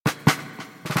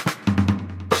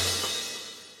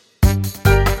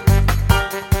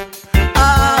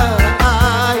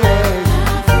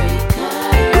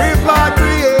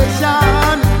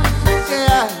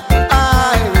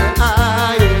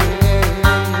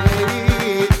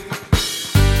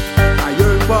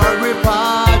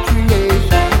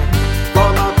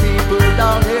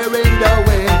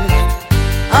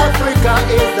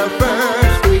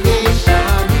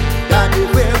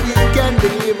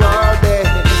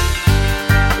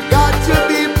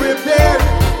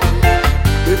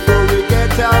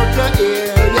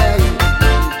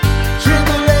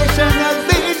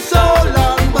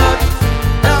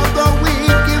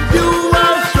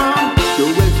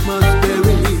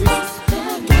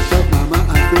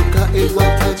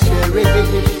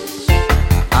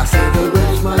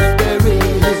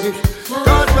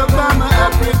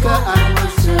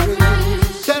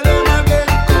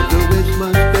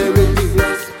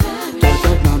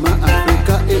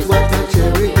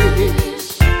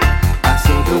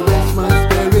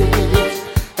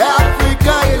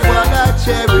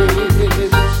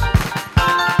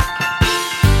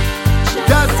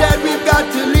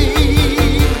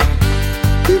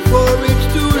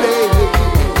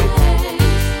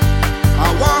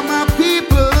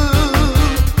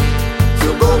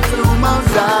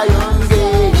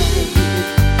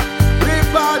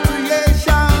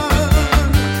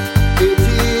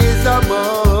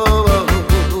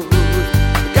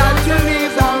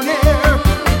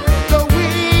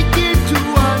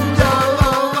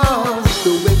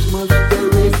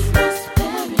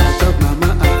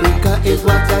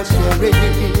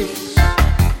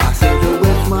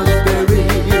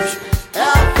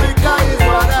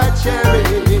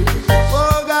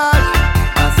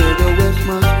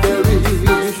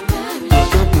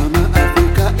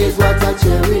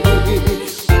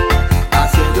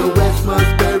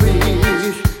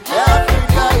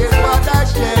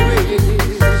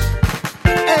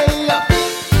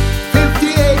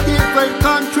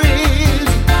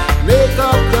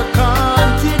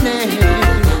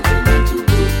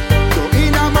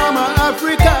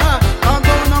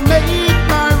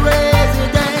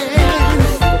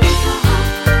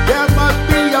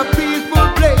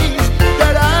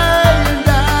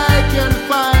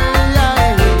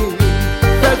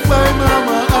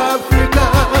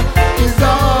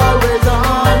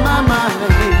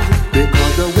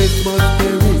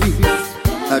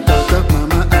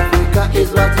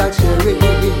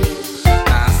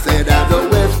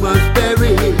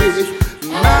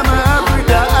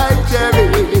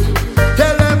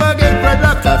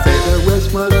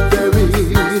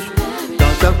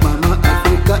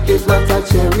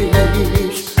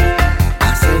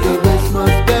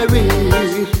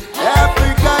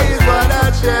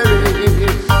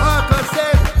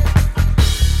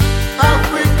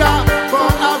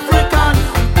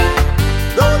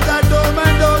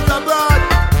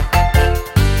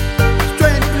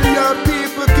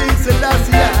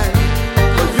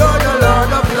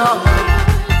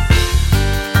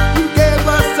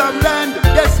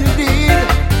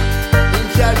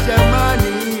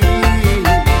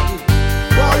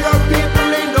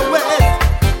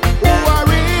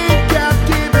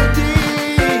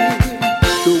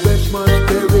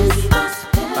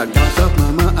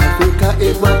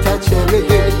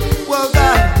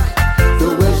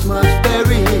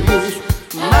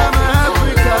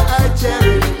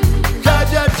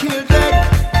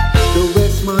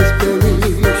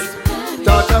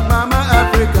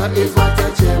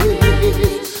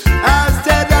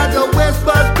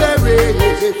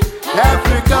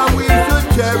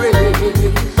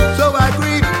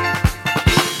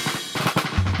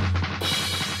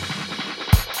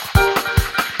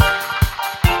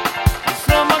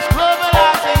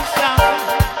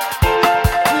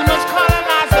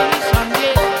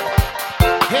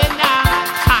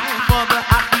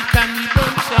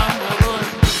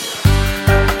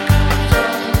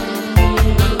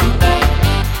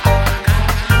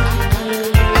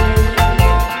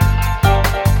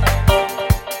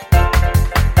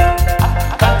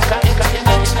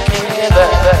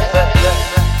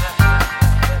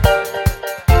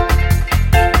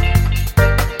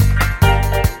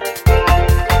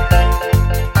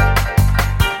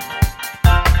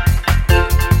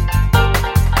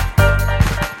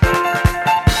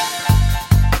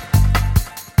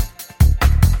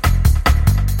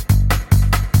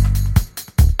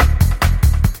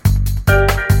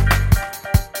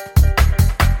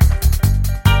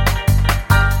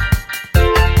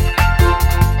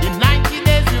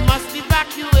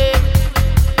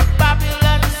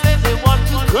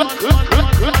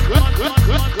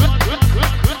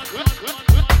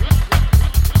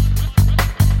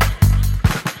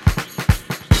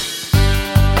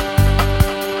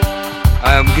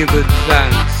given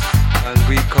thanks and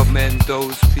we commend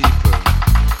those people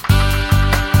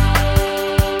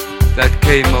that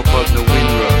came up on the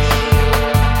windrush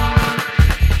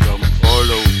from all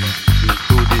over,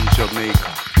 including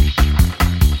Jamaica.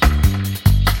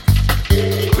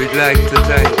 We'd like to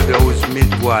thank those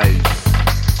midwives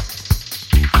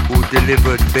who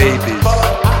delivered babies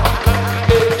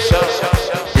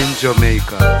in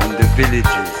Jamaica, in the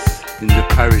villages, in the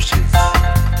parishes.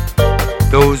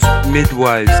 Those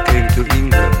midwives came to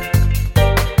England,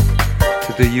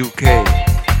 to the UK,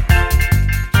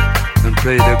 and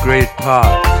played a great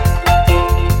part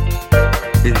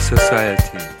in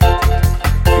society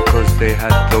because they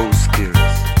had those skills.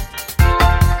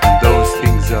 And those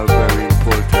things are very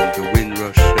important, the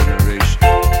Windrush generation.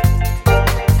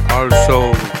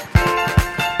 Also,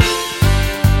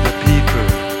 the people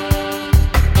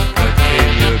that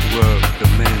came here to work, the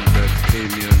men that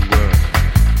came here and worked.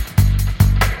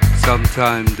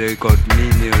 Sometimes they got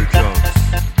menial jobs,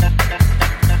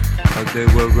 but they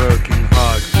were working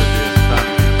hard for their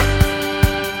families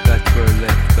that were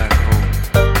left back home.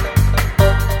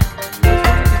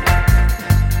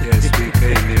 Yes, we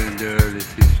came here in the early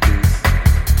 50s,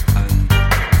 and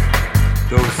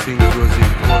those things was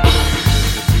important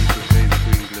when the people came to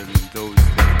England in those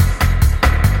days.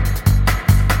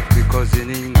 Because in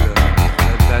England,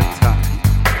 at that time,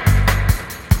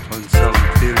 on some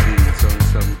buildings, on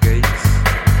some gates,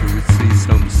 you would see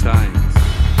some signs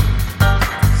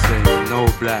saying no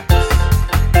blacks,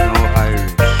 no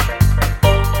Irish,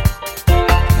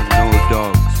 and no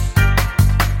dogs,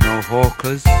 no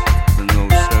hawkers, and no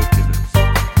circulars.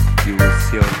 You will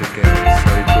see on the gates. So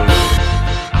it was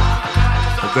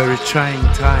a very trying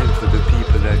time for the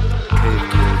people that came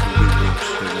here, the Windrush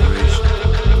generation.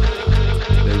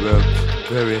 They worked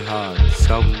very hard.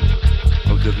 Some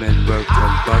of the men worked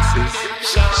on buses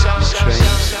and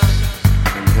trains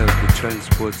and helped the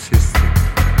transport system.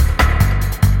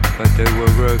 But they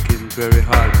were working very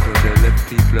hard because they left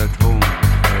people at home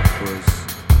that was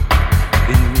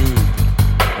in need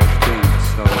of things.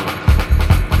 So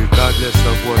regardless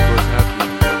of what was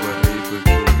happening, they were able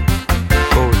to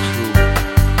go through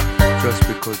just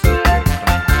because of their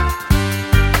family.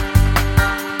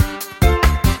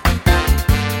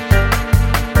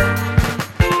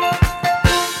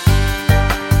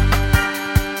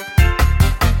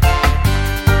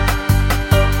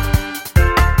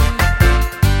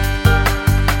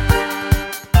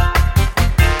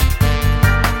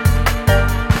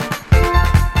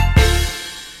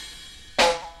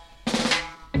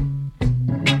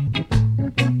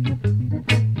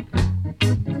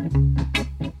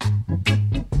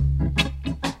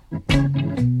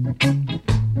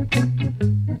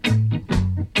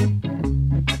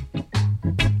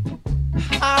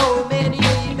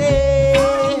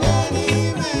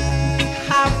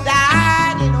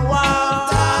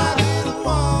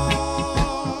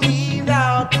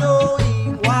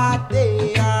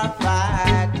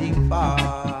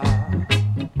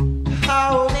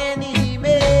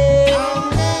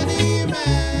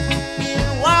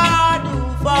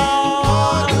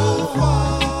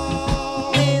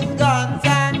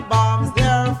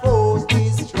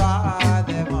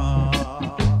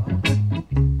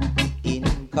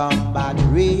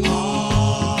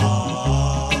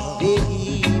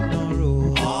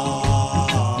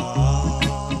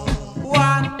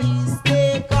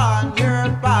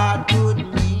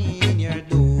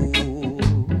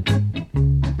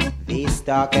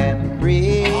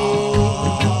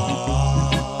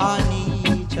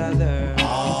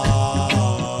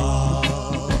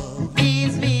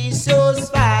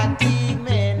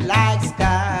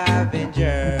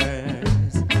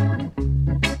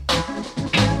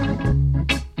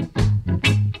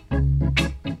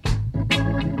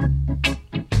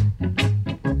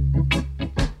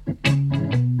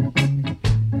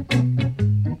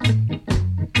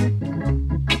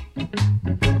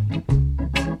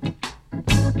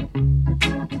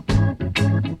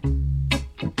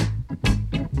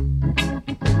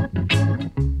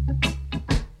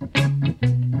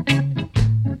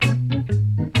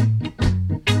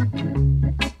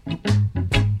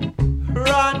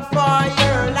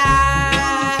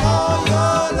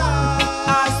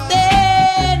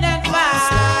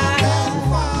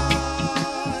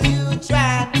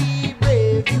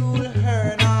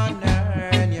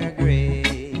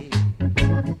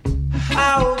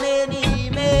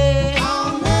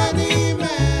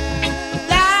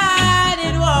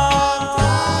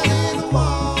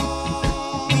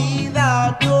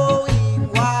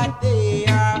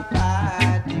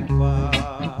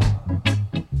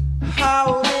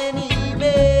 How many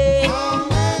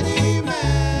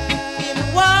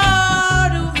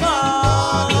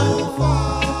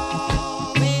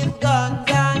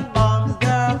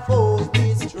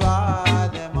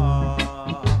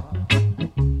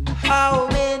How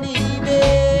many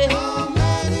men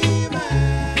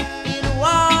in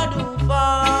war do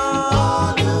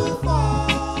fall?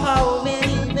 How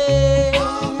many men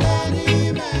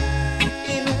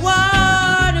in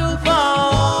war do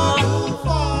fall?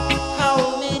 How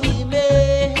many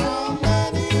men in war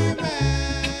do fall? How many men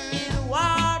in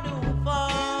war do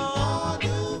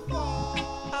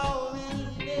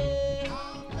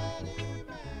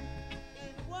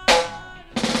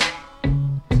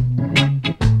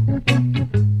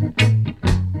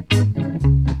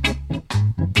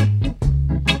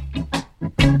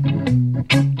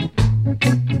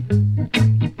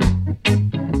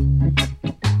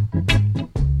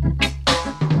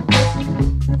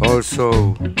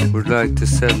Also, would like to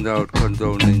send out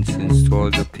condolences to all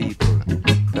the people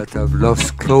that have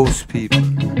lost close people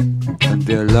and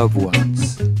their loved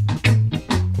ones.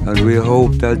 And we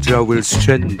hope that Jah will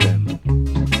strengthen them,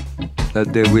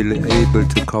 that they will able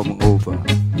to come over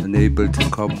and able to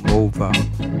come over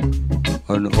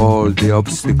on all the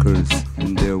obstacles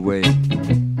in their way.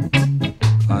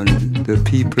 And the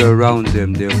people around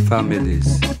them, their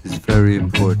families, is very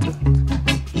important.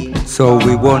 So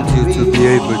we want you to be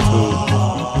able to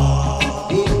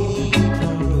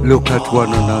look at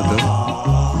one another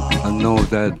and know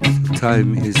that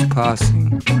time is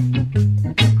passing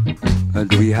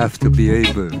and we have to be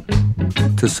able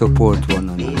to support one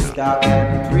another.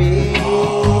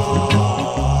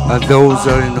 And those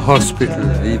are in hospital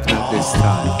even at this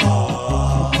time.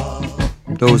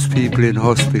 Those people in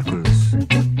hospitals,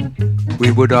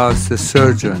 we would ask the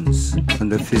surgeons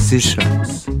and the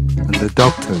physicians and the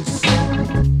doctors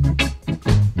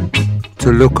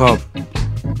to look up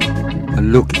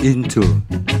and look into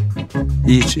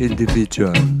each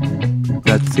individual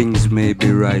that things may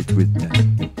be right with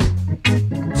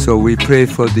them. So we pray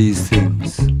for these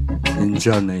things in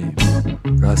Jah's name,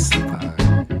 Rastafari.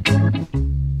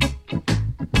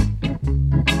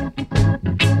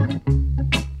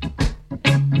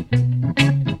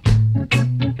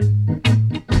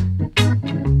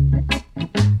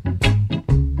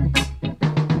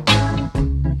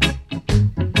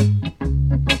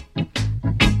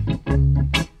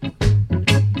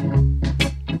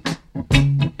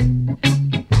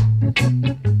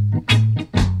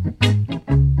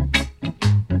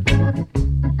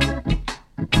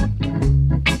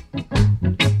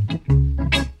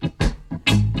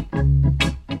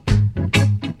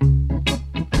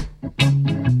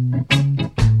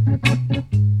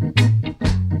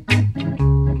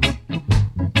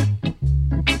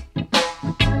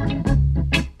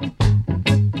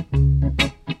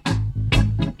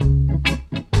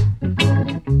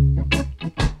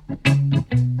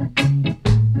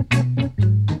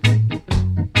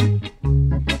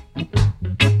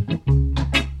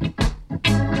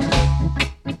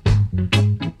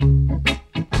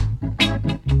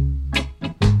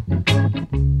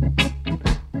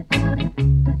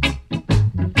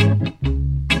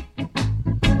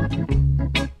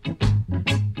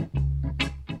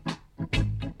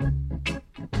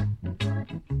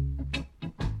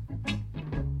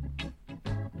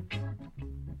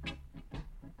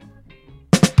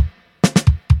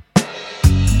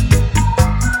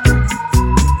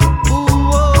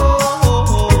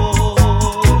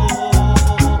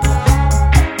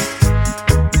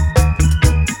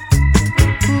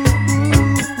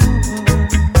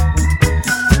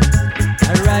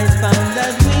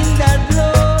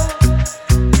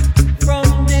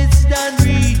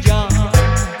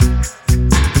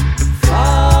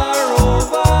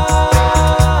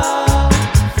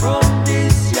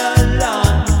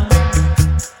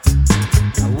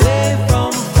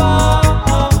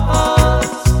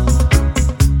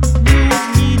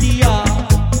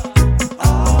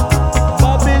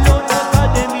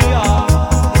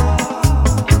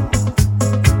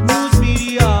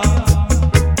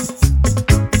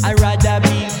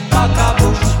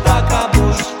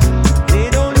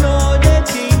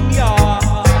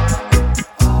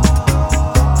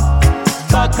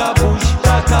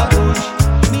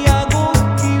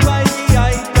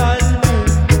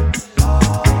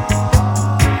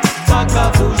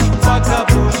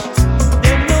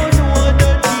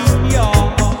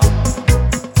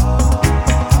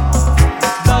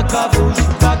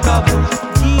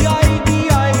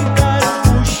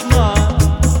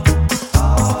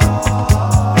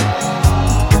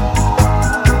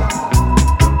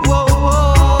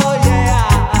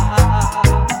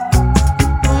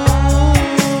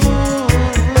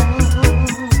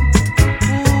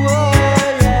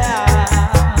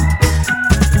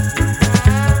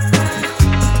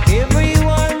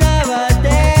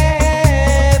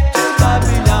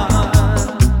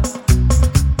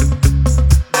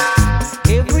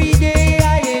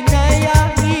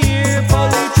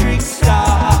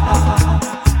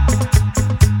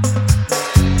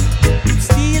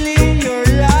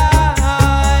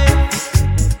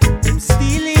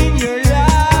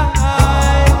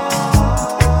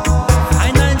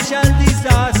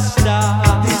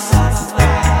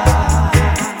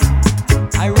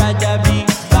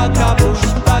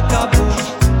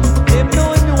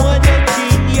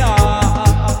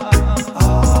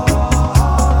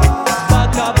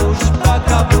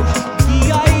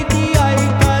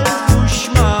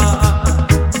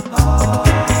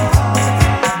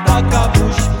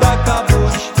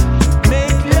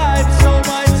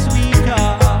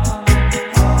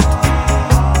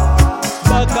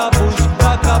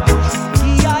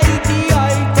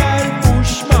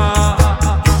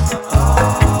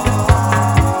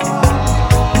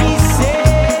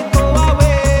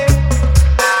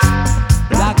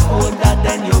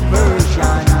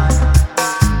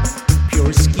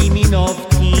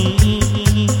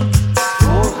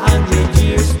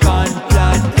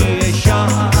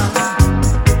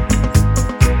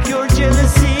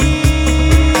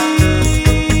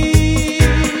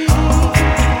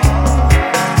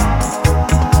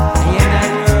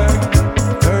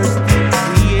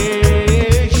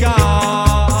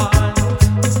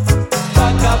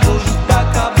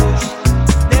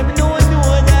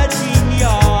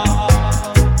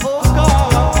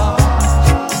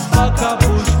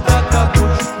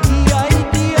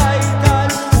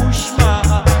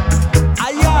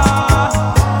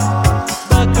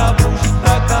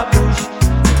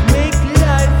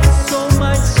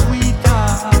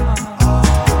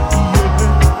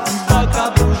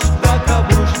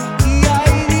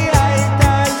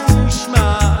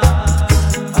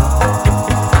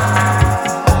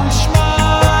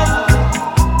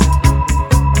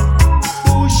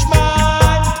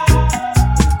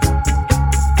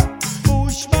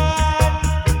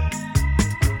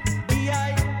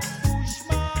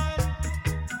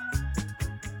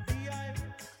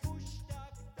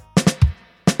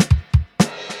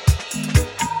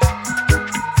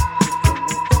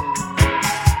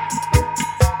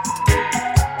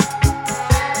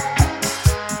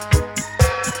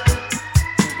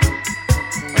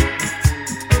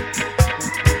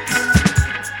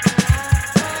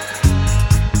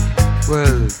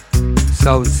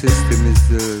 sound system is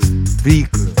the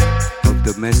vehicle of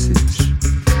the message.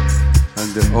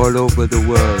 And all over the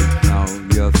world now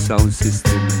you have sound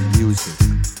system and music.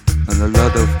 And a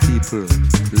lot of people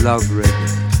love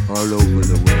reggae all over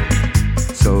the world.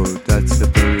 So that's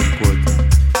very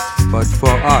important. But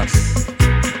for us,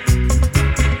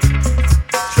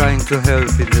 trying to help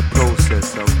in the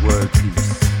process of world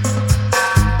peace,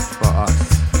 for us,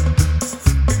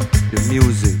 the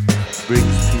music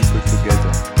brings people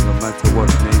together, no matter what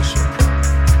nation,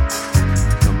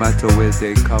 no matter where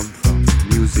they come from.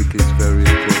 Music is very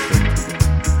important to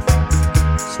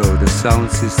them. So the sound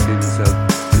systems have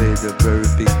played a very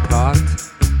big part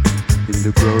in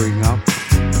the growing up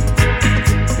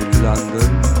in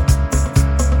London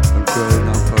and growing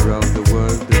up around the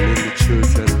world. The little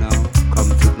children now come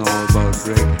to know about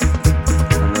reggae,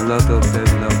 and a lot of them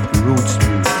love roots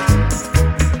music,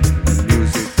 and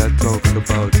music that talks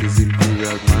about His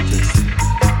Imperial Majesty,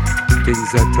 things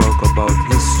that talk about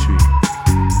history,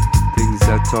 things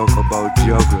that talk about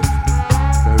geography,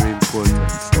 very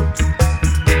important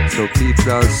subjects. So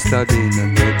people are studying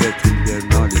and they're getting their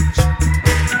knowledge,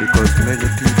 because many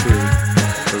people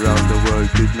around the world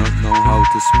did not know how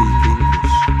to speak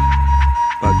English.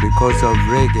 But because of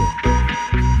reggae,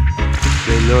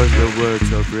 they learn the words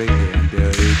of reggae and they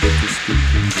are able to speak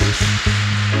English,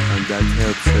 and that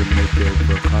helps them with their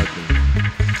vocabulary.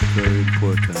 Very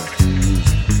important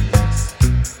music.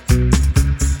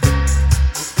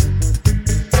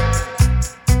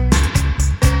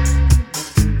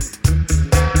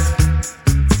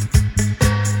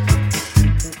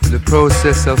 The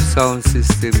process of sound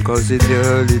system, because in the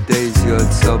early days you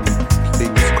had some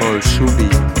things called shubi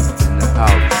in the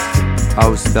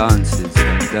house dances,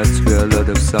 and that's where a lot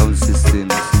of sound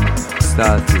systems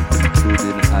started,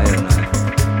 including I and I.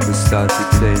 We started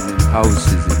playing in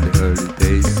houses in the early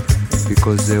days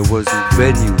because there wasn't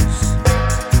venues.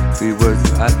 We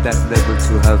weren't at that level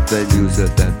to have venues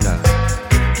at that time.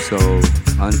 So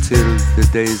until the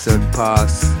days had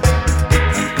passed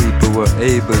and people were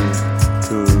able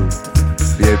to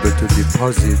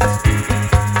deposit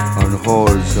on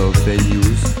halls or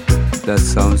venues, that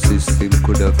sound system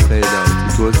could have played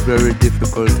out. It was very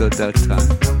difficult at that time.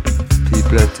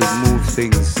 People had to move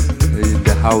things in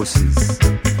the houses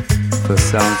for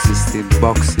sound system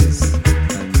boxes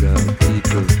and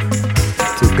people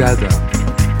to gather.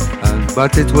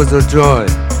 But it was a joy,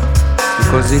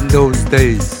 because in those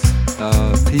days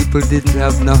people didn't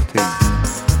have nothing,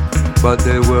 but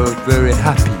they were very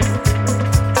happy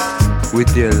with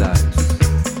their lives.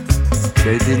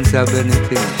 They didn't have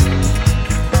anything,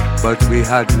 but we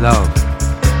had love.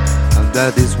 And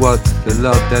that is what the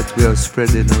love that we are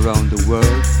spreading around the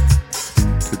world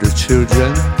to the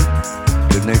children,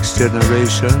 the next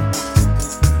generation,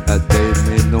 that they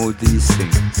may know these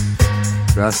things.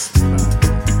 Rastafari.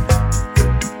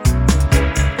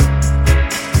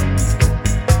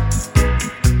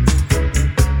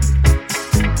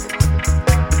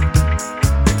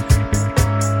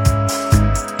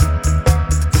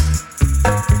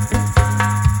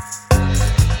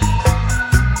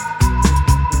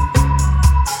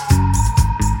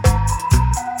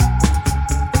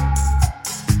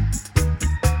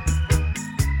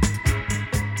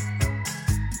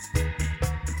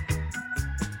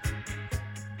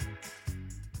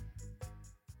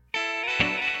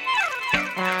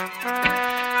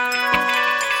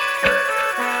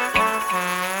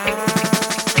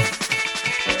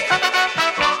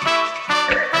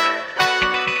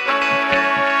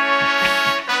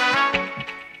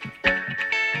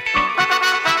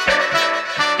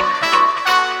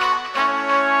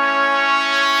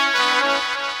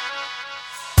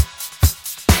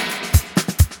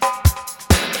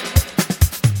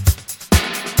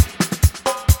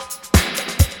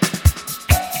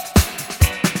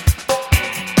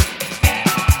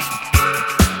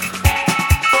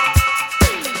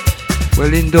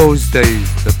 Well, in those days,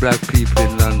 the black people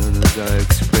in London, as I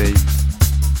explained,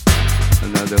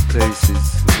 and other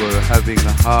places, were having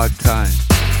a hard time.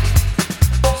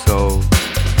 So,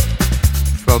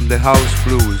 from the house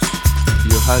blues,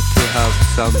 you had to have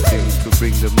something to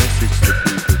bring the message to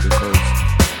people, because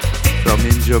from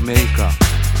in Jamaica,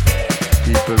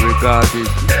 people regarded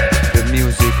the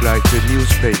music like the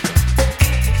newspaper,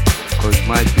 because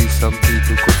might be some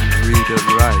people couldn't read and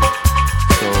write.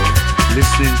 So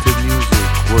listening to music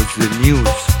was the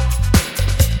news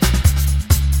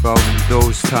from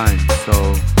those times. So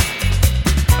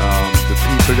the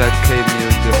people that came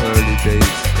here in the early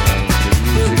days, the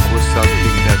music was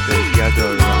something that they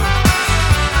gathered around.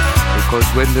 Because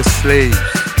when the slaves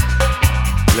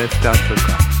left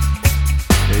Africa,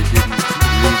 they didn't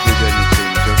leave with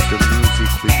anything, just the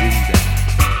music within them.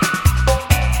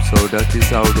 that is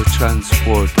how the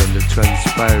transport and the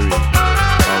transpiring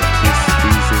of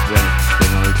these events.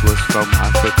 It was from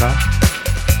Africa.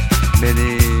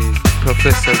 Many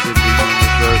professors in the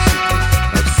universities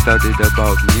have studied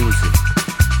about music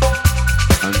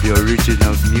and the origin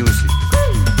of music.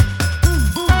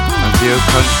 And their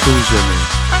conclusion is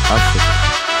Africa.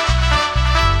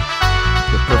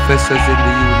 The professors in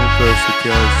the university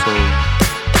also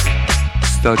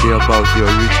study about the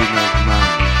origin of man,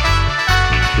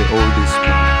 the oldest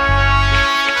man.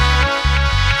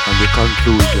 And the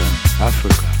conclusion,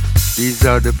 Africa. These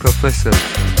are the professors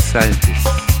and scientists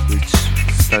which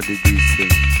study these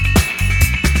things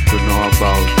to know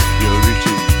about the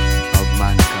origin of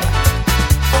mankind.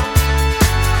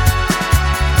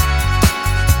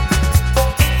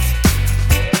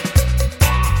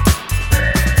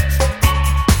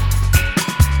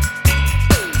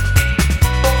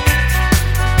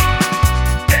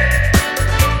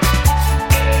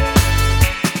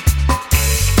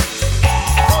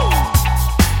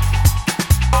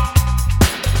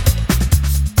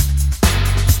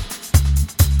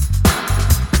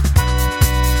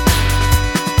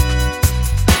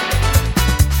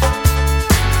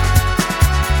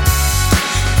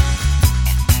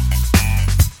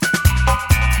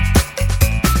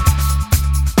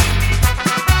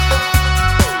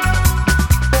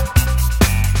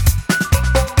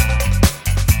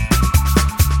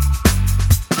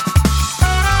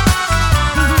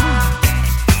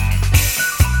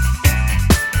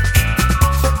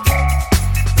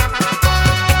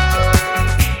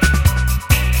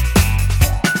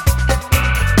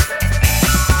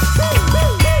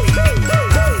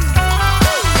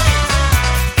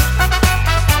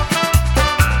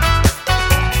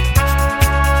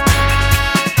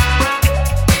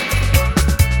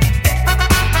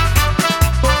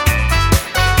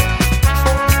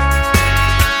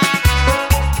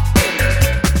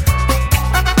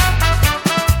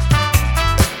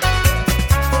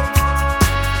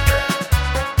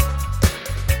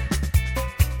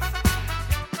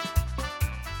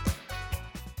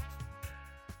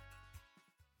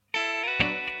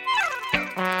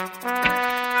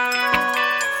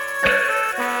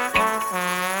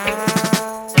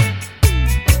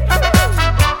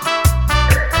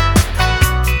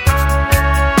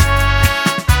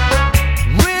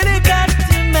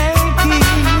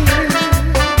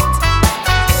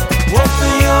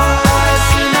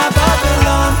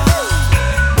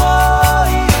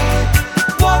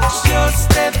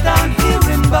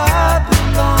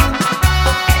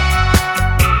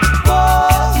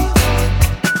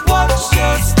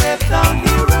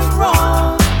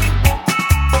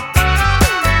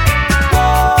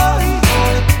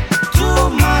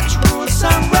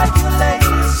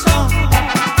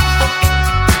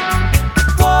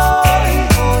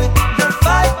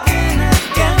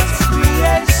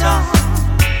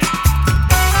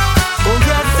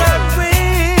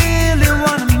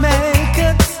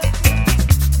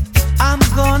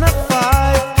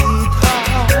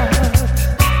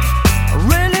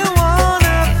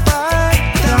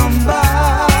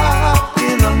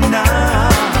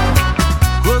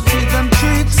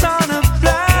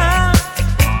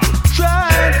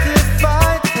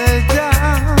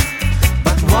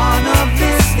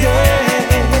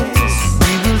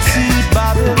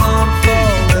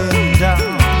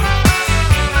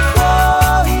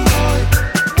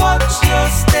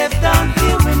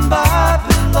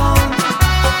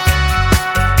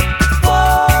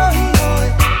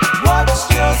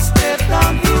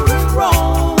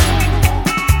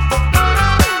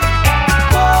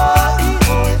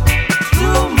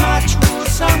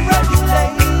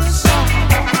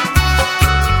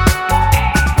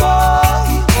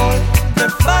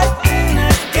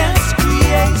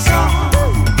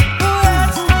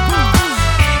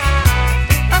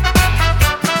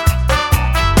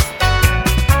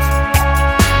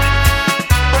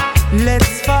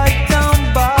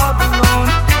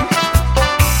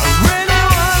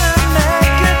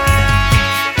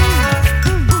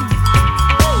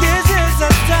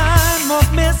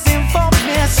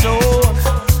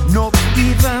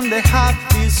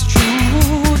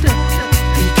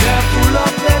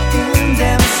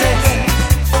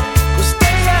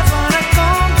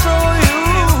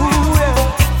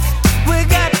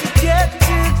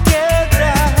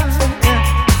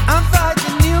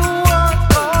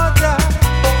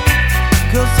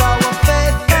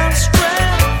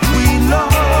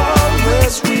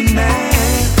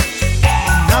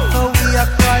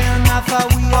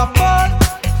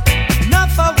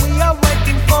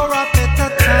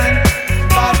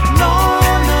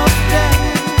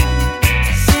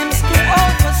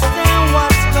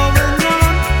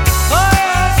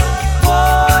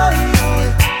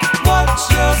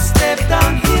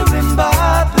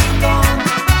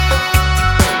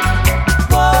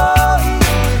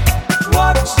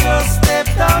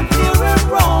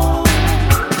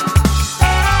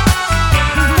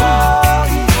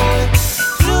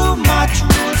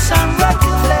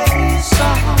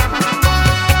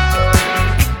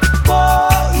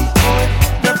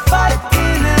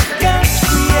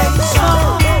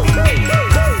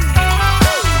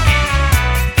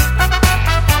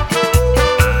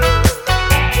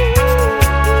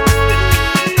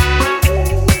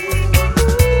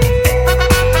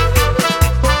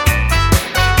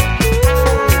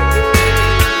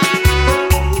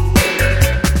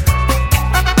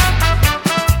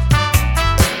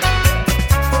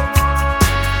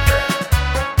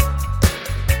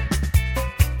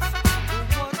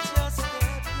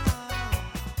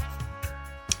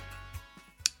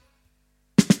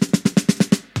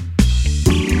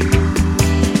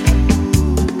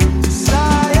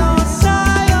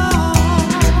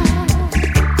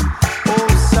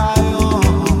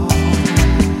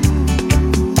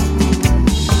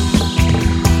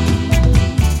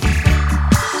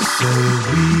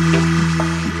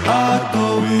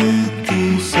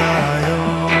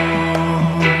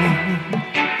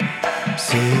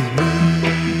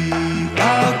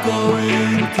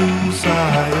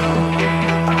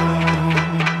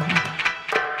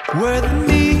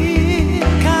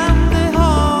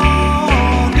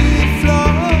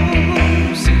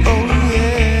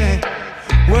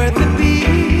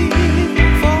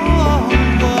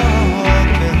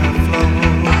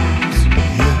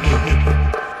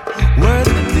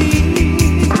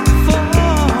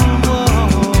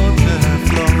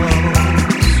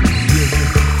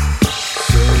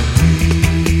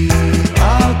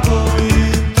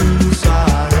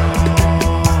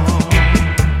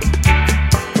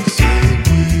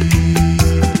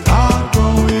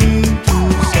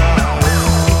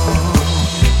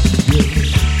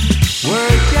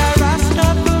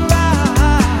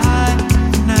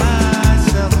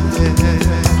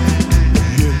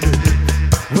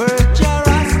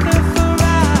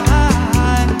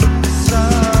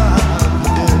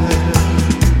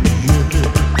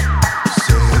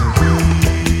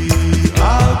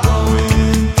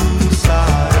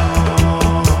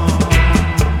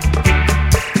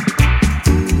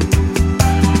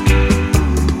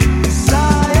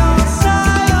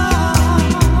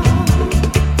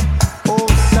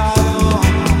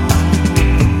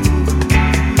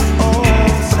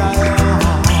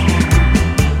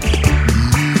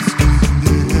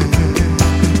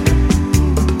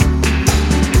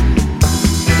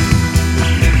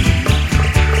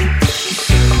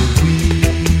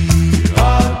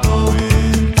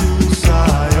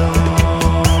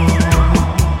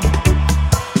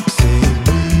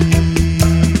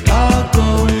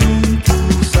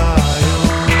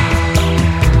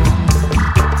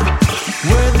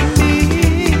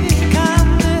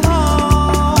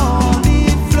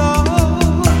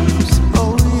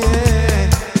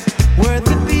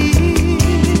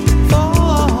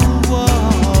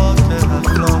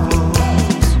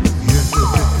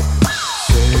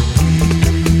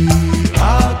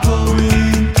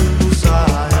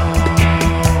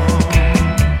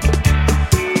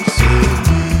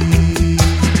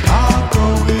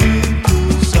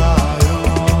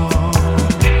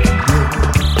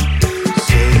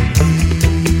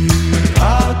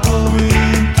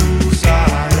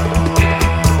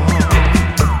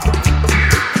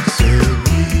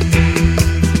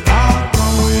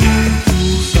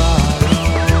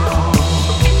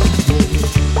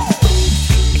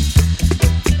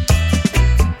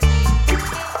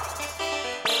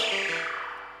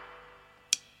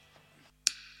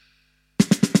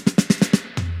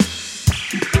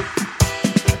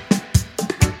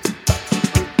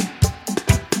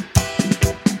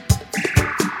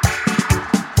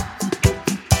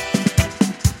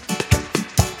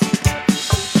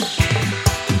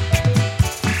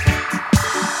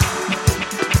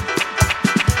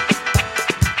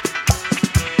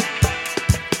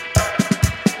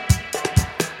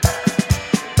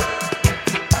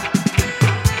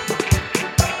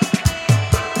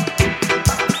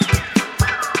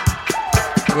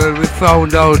 Well, we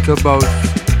found out about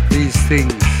these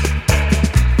things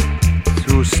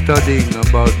through studying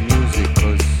about music,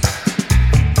 because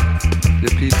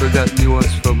the people that knew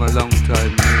us from a long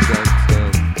time knew that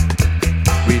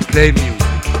we play music.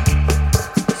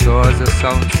 So as a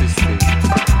sound system,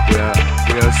 we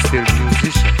are still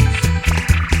musicians.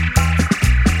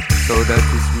 So that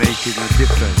is making a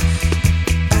difference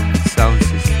in the sound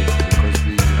system, because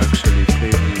we actually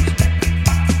play music.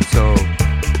 So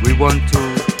we want to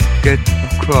get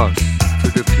across to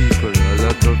the people a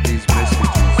lot of these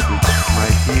messages which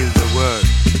might heal the world,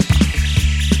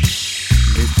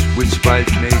 which might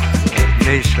make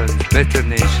nations better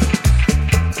nations,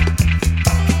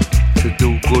 to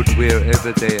do good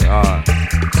wherever they are.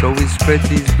 So we spread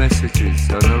these messages,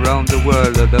 and around the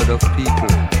world a lot of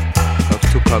people have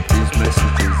took up these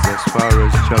messages as far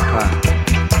as Japan,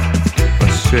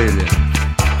 Australia,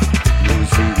 New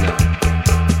Zealand,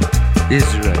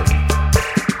 Israel,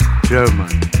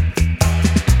 Germany,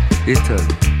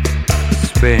 Italy,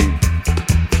 Spain.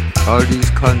 All these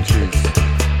countries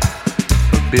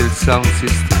have built sound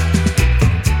systems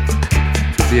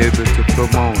to be able to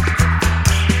promote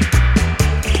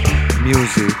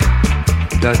music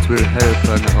that will help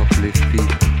and uplift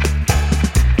people.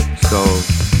 So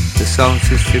the sound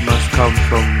system has come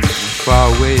from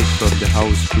far away from the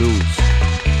house blues.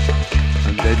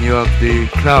 And then you have the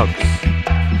clubs,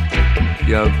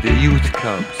 you have the youth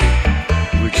clubs,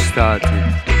 which started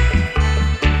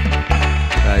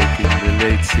like in the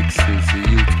late 60s. The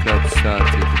youth club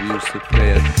started. We used to play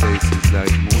at places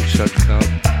like Moonshot Club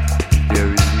here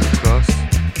in New Cross.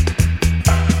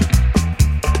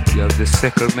 You have the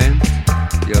Settlement,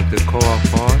 you have the Co-op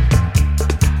Hall,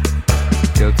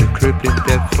 you have the Crib in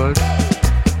Deptford.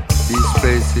 These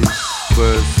places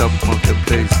were some of the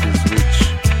places which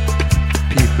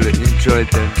people enjoyed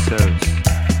themselves.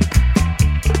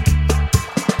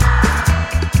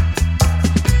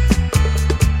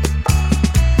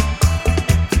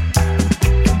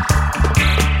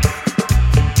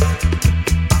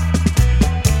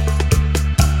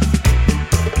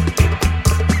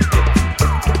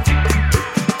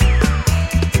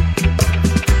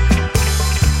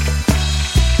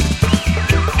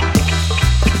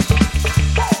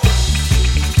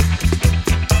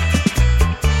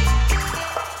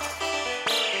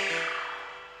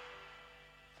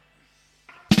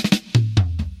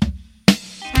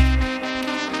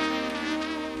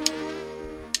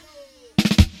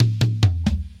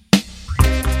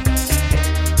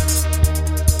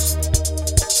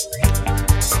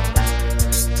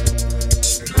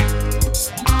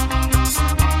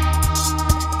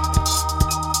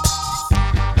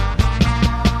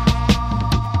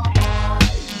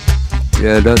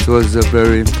 Yeah, that was a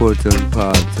very important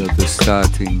part of the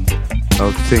starting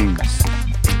of things.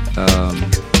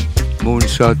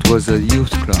 Moonshot was a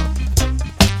youth club.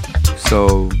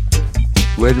 So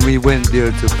when we went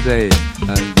there to play,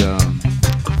 and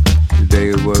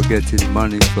they were getting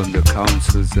money from the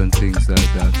councils and things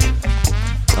like that,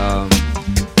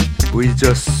 we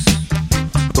just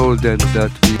told them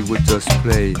that we would just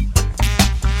play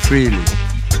freely,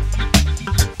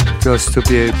 just to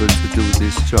be able to do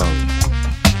this job.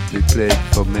 We played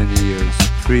for many years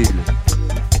freely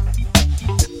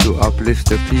to uplift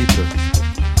the people,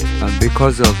 and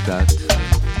because of that,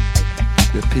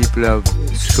 the people have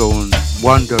shown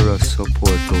wondrous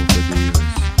support over the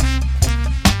years.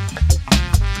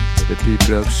 The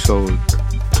people have shown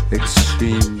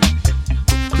extreme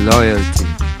loyalty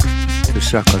to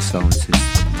Shaka sound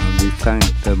system, and we thank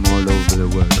them all over the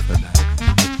world for that.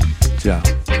 Jah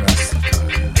Shaka.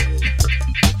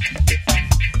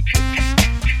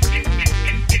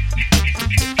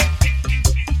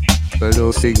 But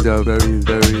those things are very,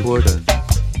 very important,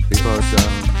 because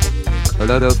a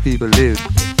lot of people live,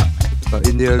 but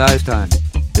in their lifetime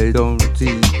they don't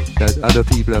see that other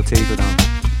people have taken on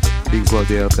things what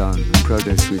they have done,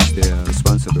 projects which they are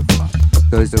responsible for.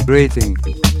 So it's a great thing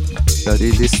that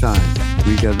in this time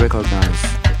we can recognize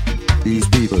these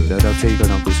people that have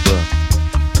taken up this work.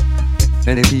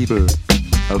 Many people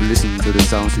have listened to the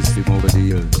sound system over the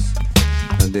years,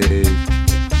 and they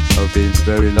have been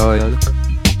very loyal,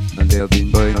 and they have been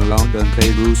going around and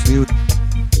playing blues music.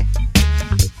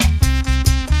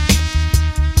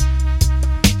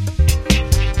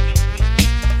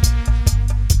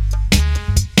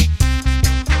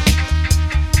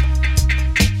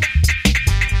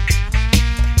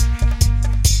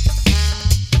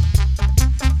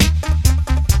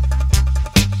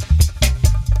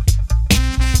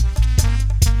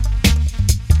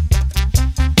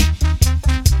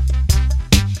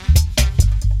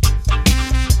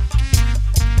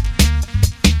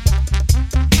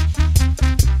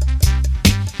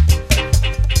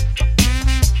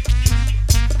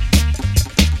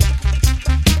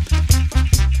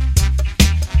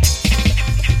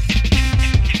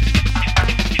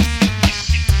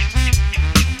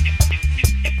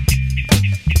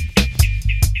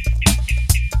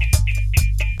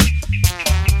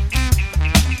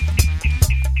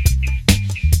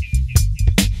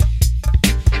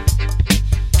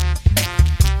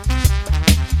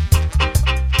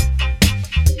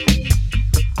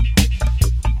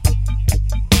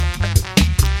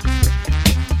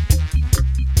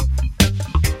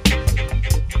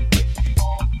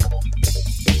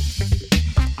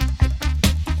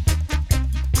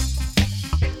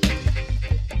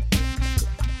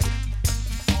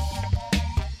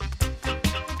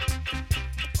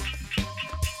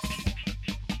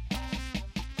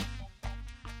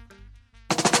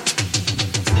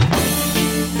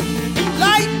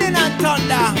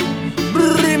 thunder,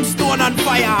 brimstone and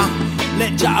fire.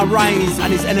 Let Jah arise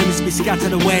and his enemies be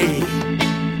scattered away.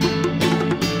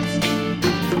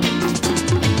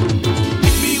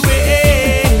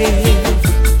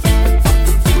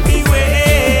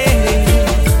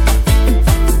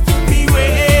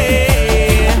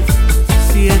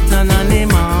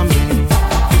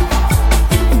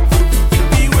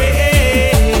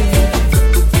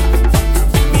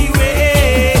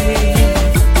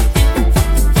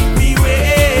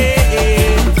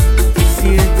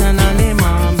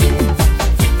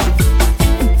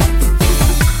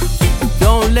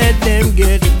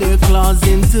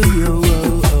 Into you,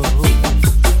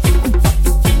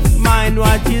 mind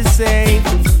what you say,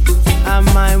 and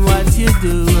mind what you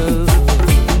do.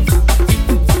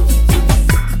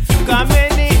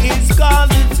 Many is called,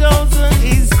 the chosen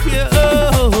is pure.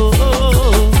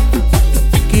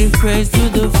 Give praise to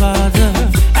the Father,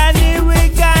 and He will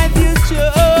guide you through.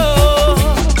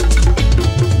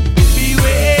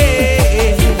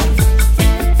 Beware,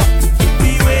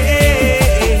 beware,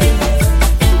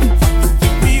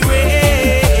 beware.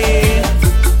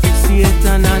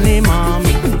 Satan and him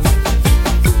army.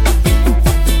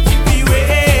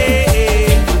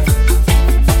 Beware,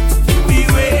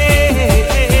 beware,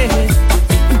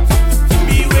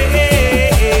 beware.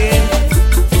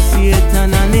 Satan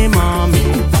and him army.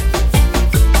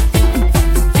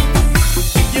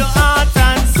 Your heart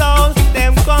and soul,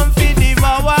 them come fi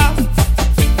devour.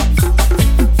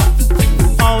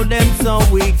 How them so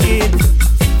wicked,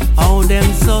 how them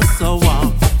so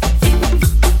sour.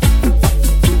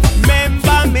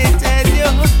 Remember me tell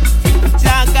you,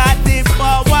 Jah got the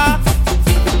power.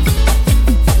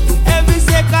 Every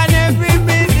second, every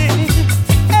minute,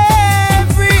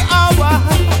 every hour.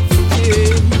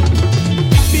 Yeah.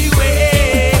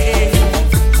 Beware,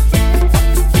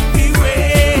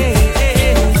 beware,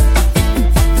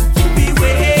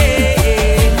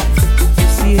 beware.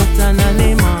 Satan and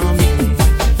him army.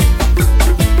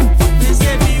 They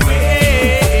say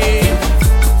beware,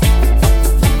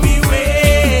 beware.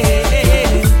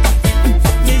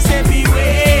 Me say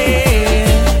beware.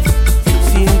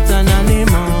 Satan and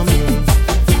him army.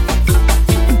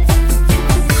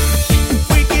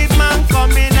 Wicked man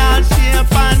coming all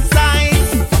shape and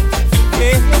size.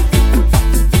 Yeah.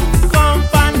 Come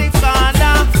from the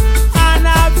corner and a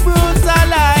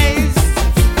brutalize.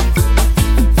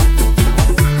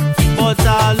 But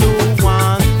all who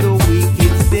want the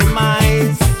wicked's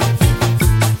demise,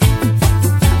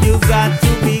 you got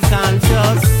to be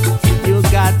conscious, you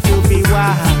got to be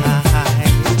wise.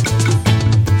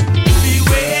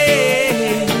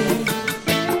 Beware,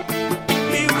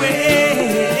 beware,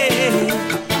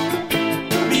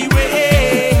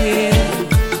 beware.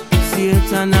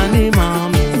 Satan and him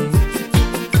army.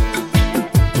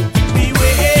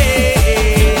 Beware,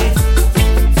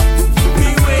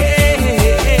 beware,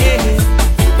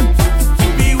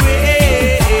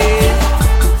 beware.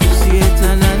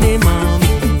 Satan and him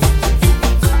army.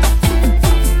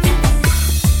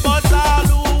 But all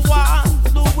who want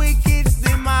the wicked's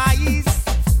demise,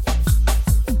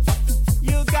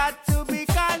 you got to be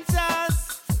conscious,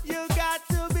 you got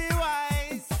to be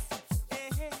wise.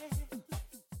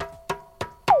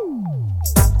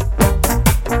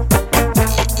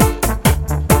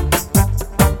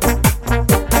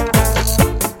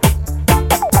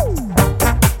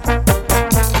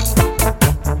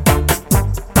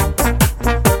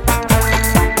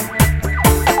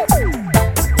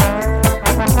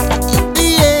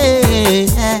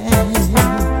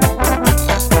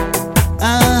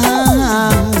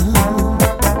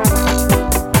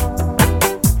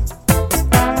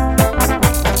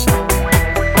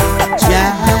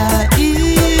 Jah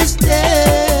is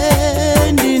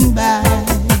standing by.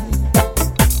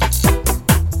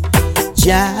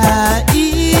 Jah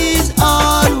is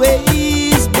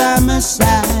always by my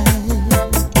side.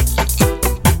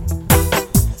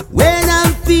 When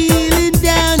I'm feeling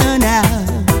down and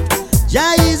out,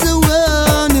 Jah is the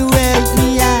one who helps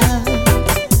me out.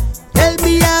 Help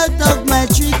me out of my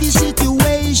tricky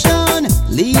situation,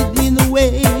 lead me in the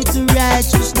way to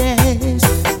righteousness.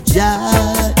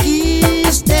 Jah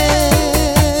is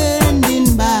standing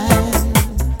by.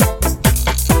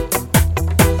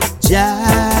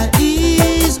 Jah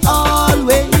is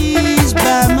always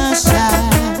by my side.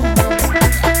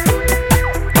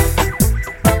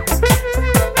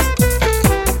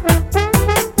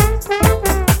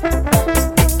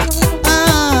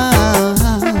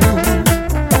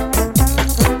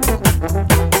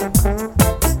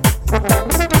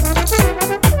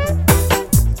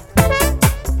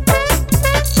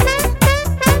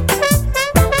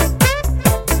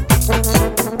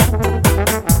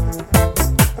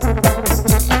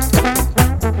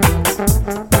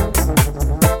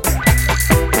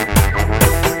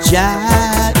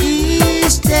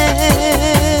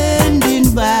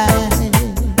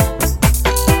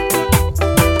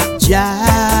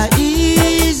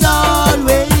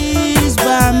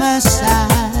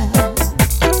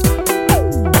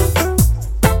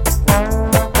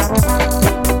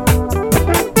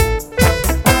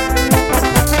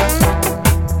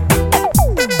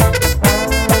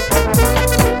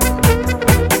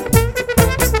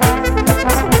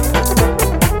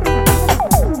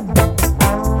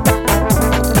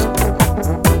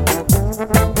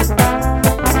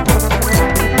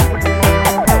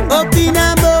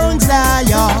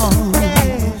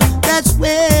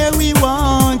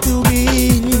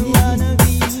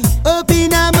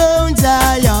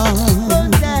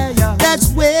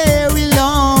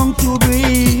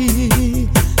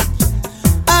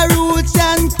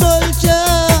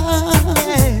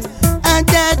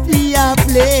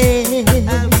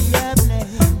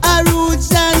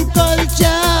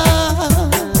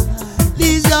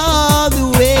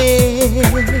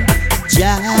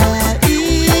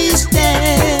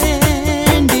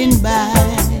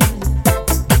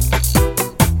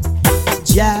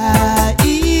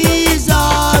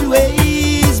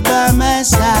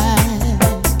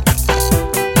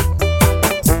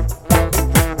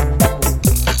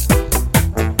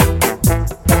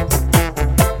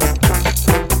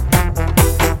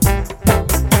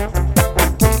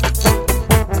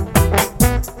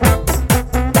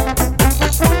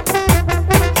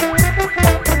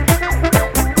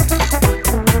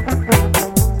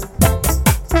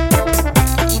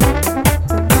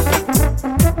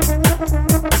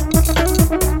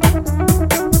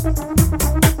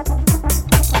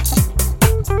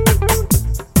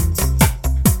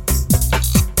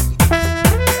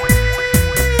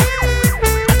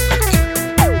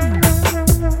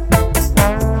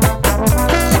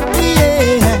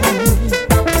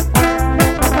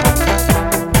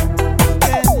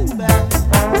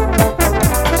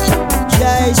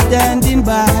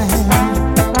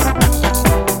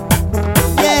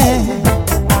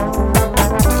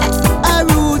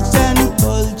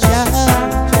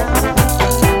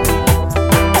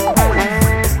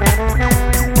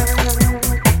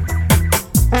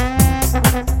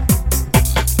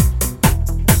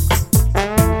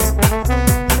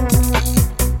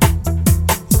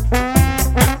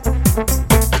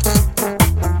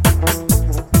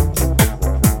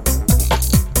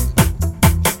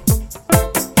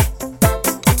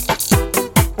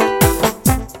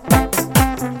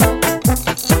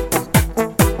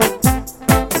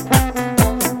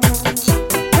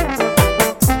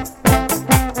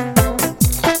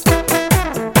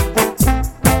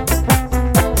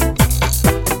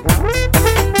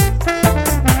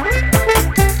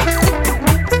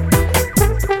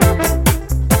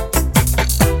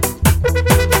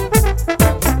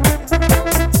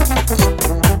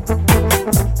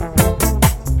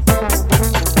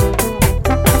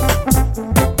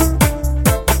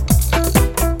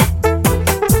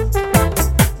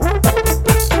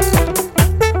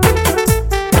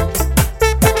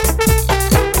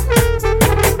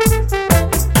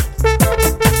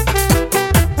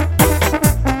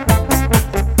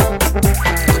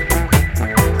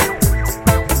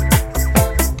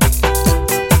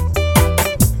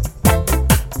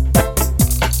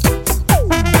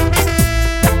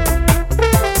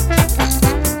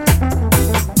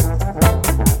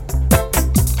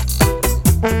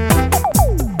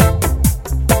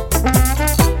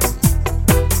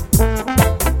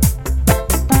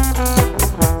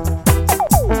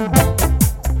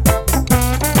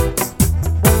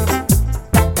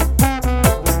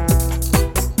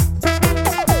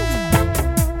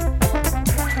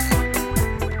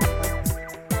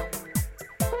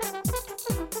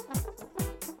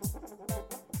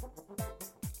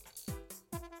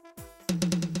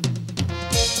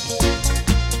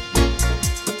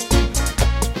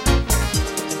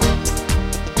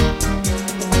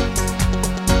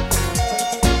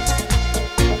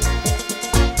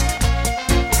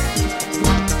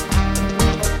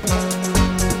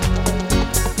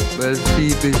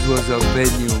 Nairobi was a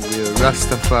venue where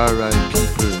Rastafari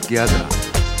people gather.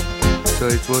 So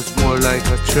it was more like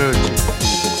a church in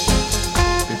Phoenix,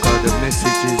 because the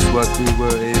message is what we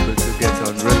were able to get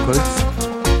on records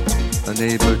and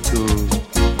able to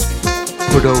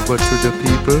put over to the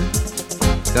people.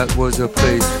 That was a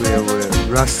place where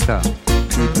Rasta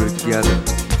people gather,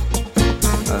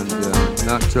 and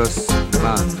not just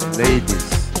man, ladies,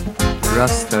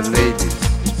 Rasta ladies.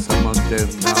 Some of them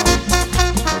now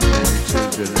have many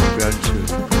children and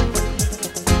grandchildren,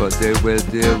 but they were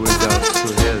there with us to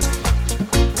help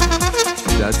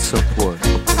that support,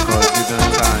 because in that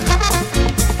time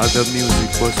other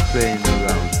music was playing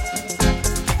around,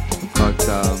 but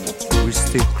we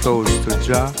stick close to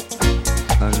Jah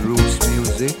and roots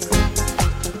music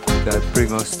that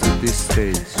bring us to this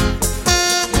stage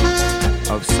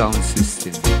of sound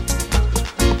system,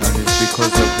 and it's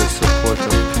because of the support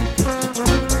of people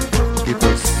give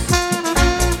us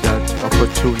that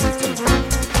opportunity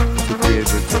to be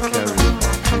able to carry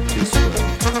with this work.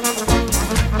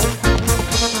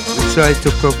 We try to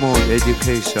promote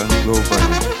education globally,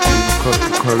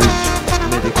 encourage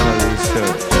medical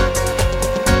research,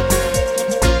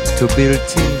 to build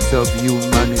teams of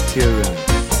humanitarians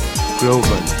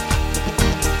globally.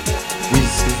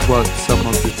 This is what some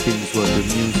of the things what the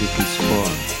music is for.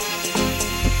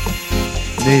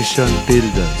 Nation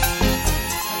builders.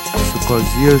 Because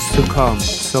years to come,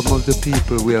 some of the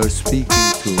people we are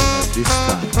speaking to at this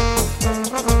time,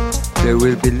 they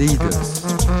will be leaders.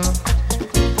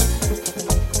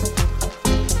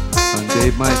 And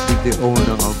they might be the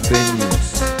owner of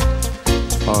venues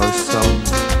or some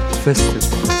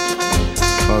festival,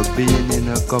 or being in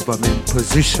a government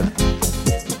position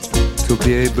to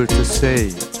be able to say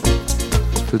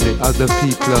to the other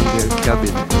people on their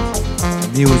cabinet,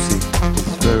 music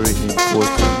is very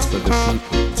important for the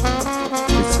people.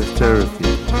 It's a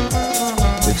therapy.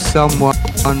 If someone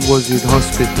was in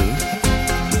hospital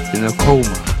in a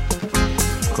coma,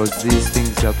 because these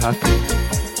things have happened,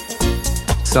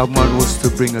 someone was to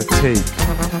bring a tape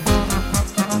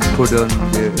and put on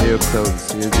their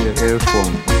earplugs, their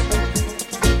earphones,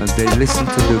 and they listen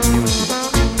to the music.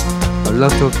 A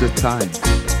lot of the time,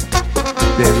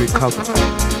 they recover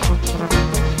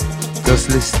just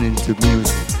listening to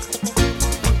music.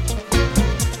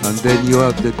 And then you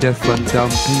have the deaf and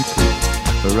dumb people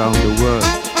around the world,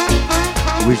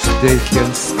 which they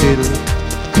can still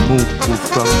move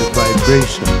from the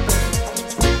vibration.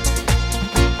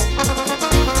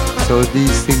 So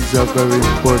these things are very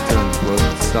important for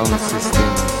sound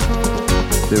systems,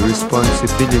 the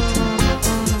responsibility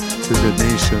to the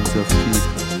nations of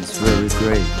people is very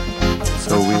great.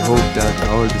 So we hope that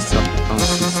all the sound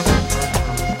systems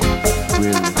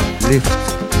will lift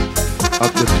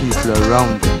up the people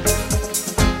around them,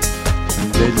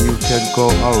 and then you can go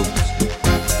out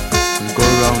and go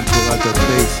around to other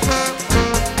places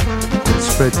and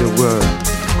spread the word,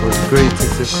 because great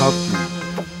is the company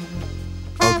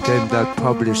of them that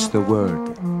publish the word.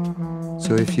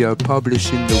 So if you are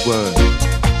publishing the world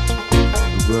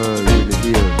will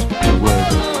hear the word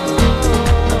of God.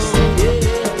 That's it.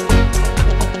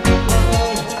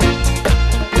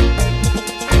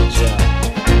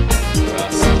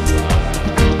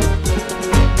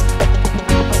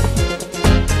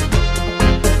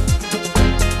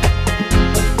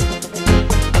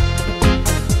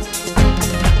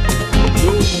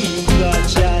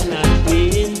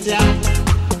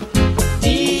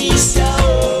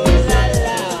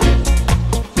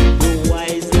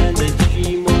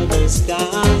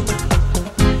 Sky.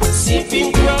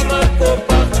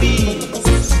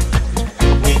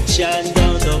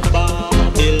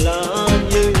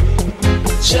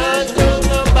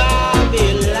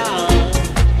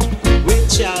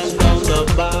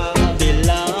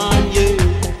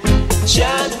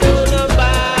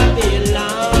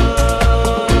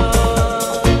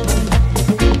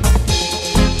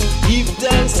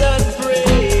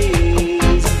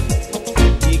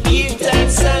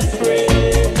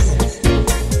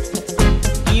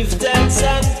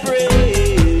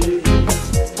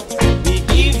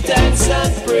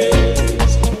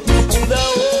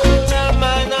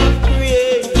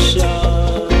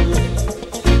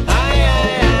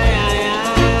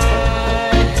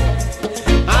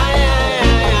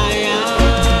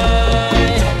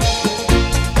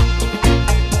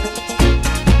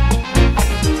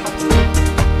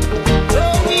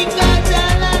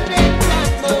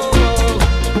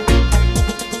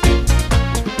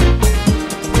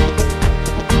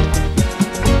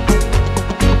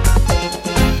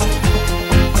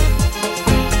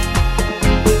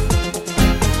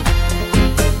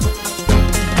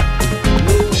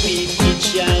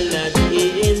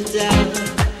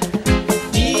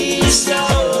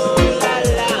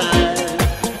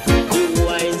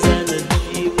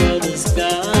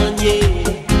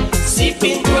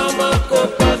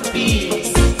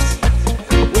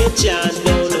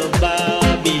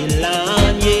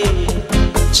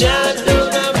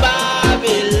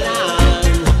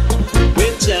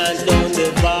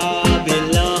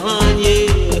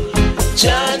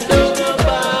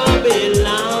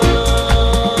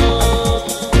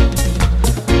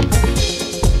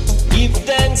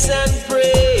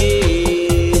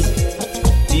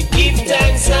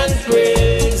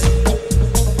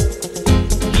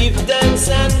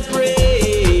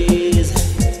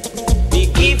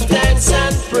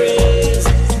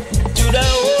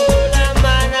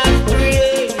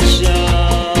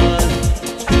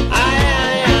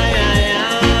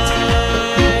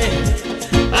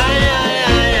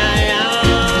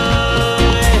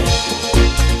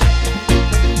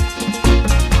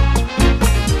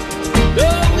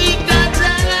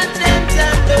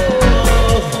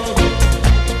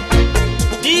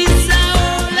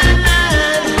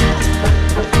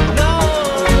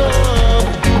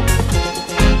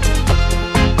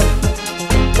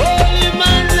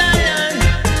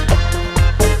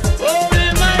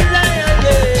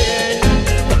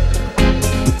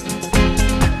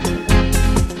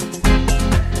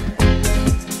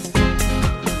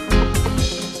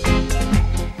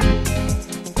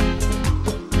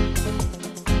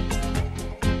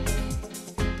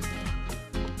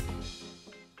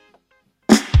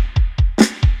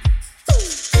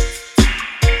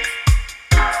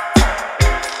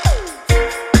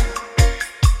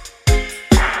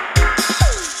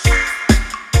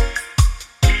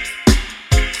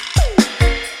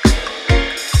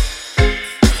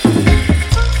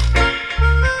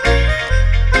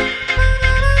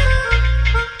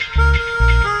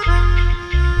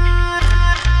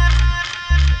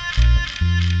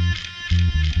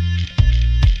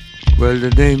 Well,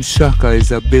 the name Shaka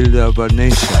is a builder of a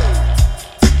nation.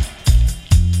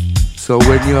 So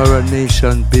when you are a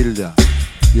nation builder,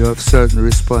 you have certain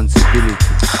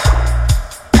responsibilities,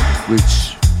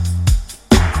 which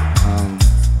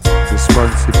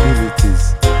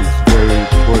responsibilities is very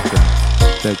important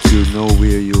that you know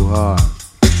where you are.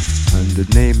 And the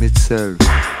name itself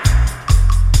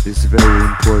is very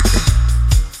important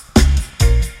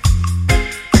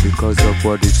because of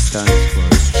what it stands for.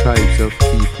 It's tribes of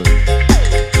people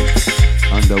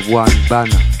under one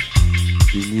banner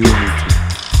in unity,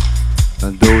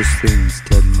 and those things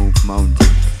can move mountains.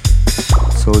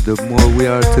 So the more we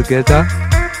are together,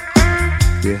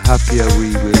 the happier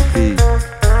we will be.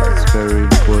 It's very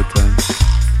important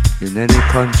in any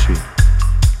country.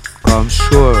 I'm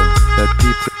sure that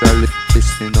people are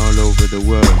listening all over the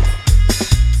world,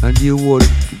 and you would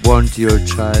want your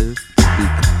child to be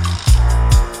good.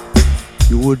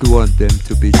 You would want them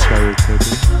to be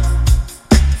charitable.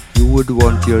 You would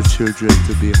want your children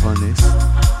to be honest.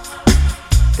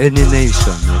 Any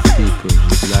nation of people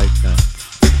would like that.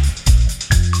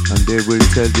 And they will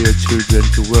tell their children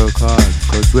to work hard.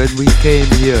 Because when we came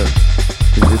here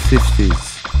in the 50s,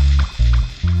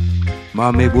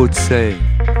 Mommy would say,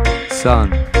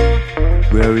 son,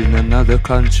 we're in another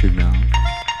country now.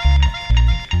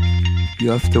 You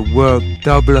have to work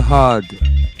double hard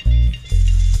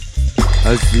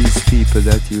as these people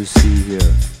that you see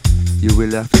here. You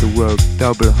will have to work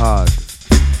double hard.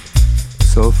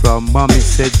 So from Mommy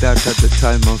said that at the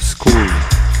time of school,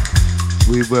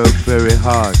 we work very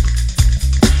hard,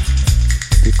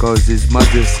 because His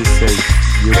Majesty said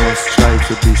you must try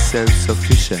to be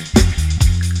self-sufficient.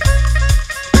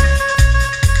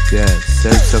 Yeah,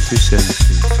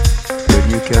 self-sufficiency.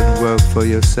 When you can work for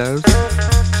yourself,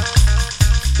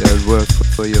 they'll work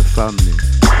for your family.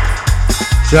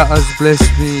 Jah has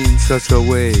blessed me in such a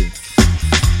way,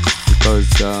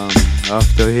 because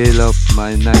after hail up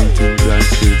my 19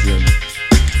 grandchildren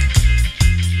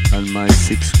and my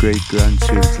 6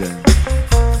 great-grandchildren,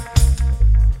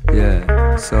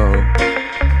 yeah, so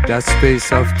that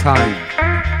space of time,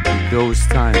 in those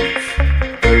times,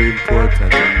 very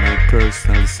important, and my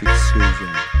personal 6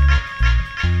 children.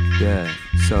 Yeah,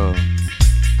 so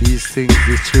these things,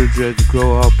 the children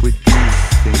grow up with these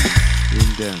things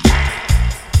in them.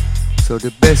 So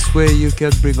the best way you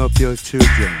can bring up your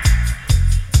children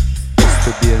is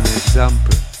to be an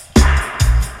example.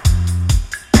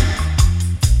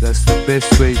 That's the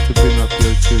best way to bring up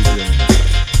your children,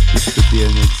 is to be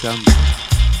an example.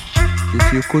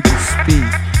 If you couldn't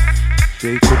speak,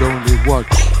 they could only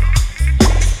watch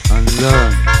and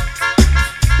learn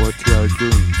what you are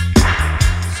doing.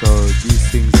 So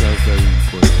these things are very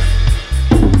important.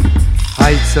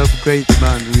 Heights of great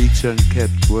man reached and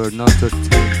kept were not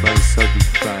attained by sudden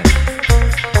flight,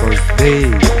 because they,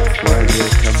 while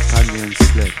their companions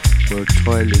slept, were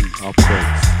toiling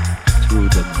upwards through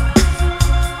the night.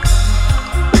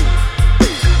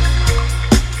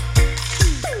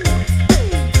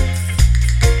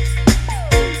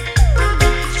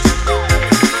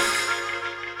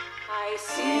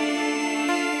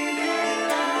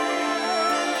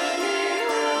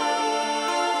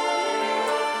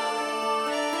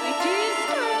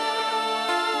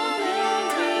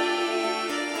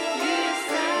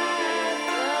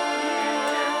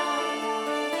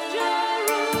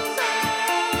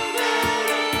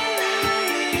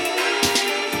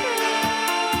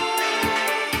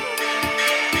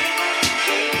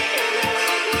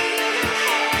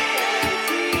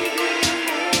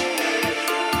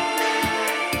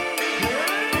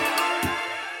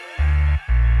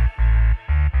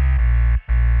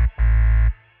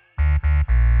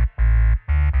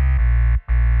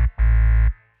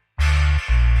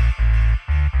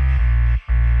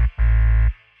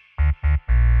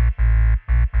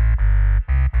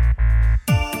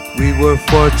 We were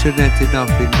fortunate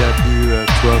enough in that era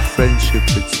to have friendship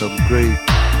with some great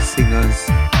singers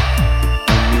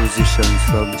and musicians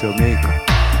from Jamaica.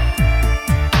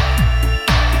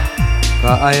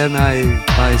 I and I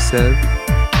myself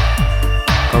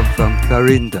come from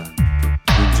Clarendon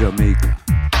in Jamaica,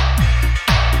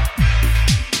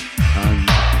 and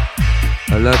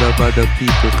a lot of other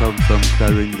people come from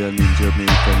Clarendon in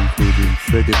Jamaica, including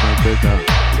Freddie McGregor,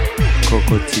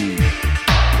 Coco T,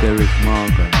 Derek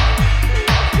Morgan,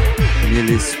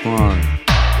 Millie Small,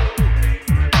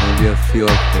 only a few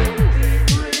of them.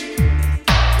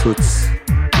 Toots,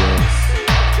 yes,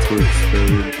 Toots,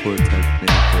 very important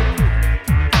name.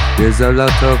 There's a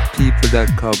lot of people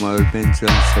that come. I'll mention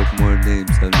some more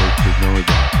names and let you know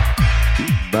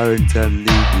that. Barrington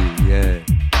Levy, yeah.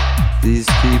 These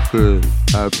people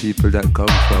are people that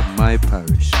come from my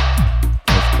parish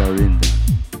of Clarendon.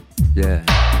 Yeah,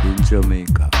 in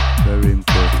Jamaica. Very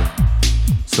important.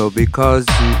 So because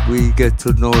we get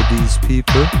to know these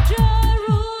people,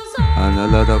 and a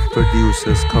lot of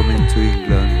producers coming to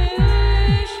England,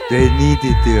 they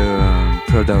needed their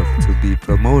product to be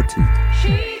promoted.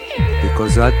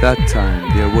 Because at that time,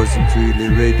 there wasn't really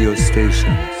radio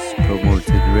stations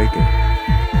promoting reggae.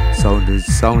 The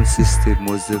sound system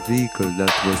was the vehicle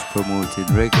that was promoting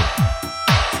reggae.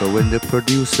 So when the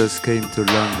producers came to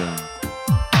London,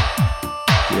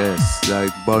 yes,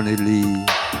 like Bonnie Lee,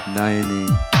 Niney,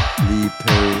 Lee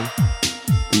Perry,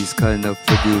 these kind of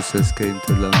producers came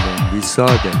to London. We saw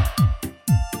them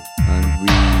and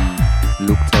we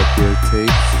looked at their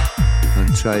tapes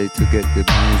and tried to get the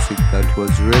music that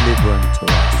was relevant to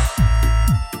us.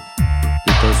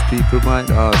 Because people might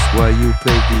ask why you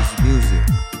play this music.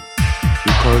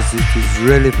 Because it is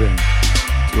relevant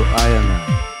to I and I.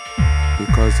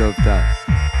 Because of that.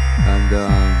 And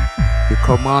the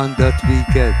command that we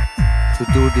get to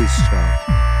do this job,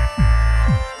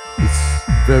 it's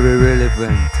very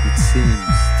relevant, it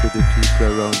seems, to the people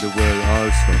around the world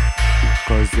also,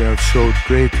 because they have showed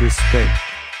great respect.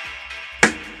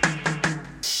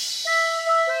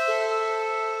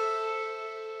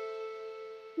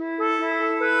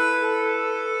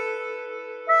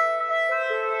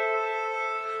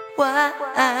 Why?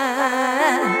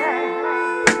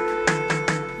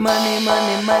 Money,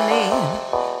 money, money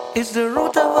is the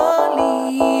root of all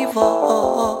evil.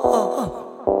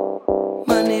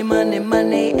 Money, money,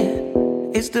 money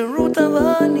is the root of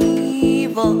all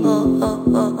evil.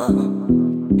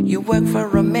 You work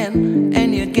for a man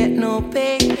and you get no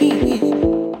pay.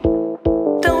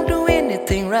 Don't do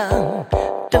anything wrong.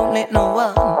 Don't let no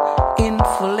one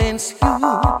influence you.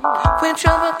 When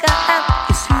trouble comes,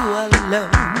 it's you alone.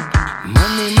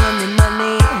 Money, money,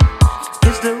 money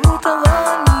is the root of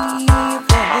all evil.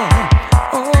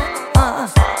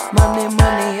 Money,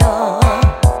 money,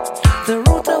 the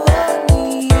root of all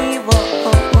evil.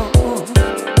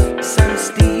 Some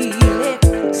steal it,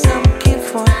 some kill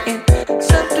for it,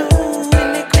 some do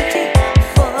iniquity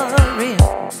for it.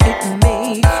 It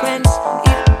make friends,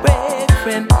 it break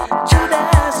friends.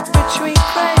 Judas betrayed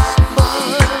Christ for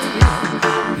it.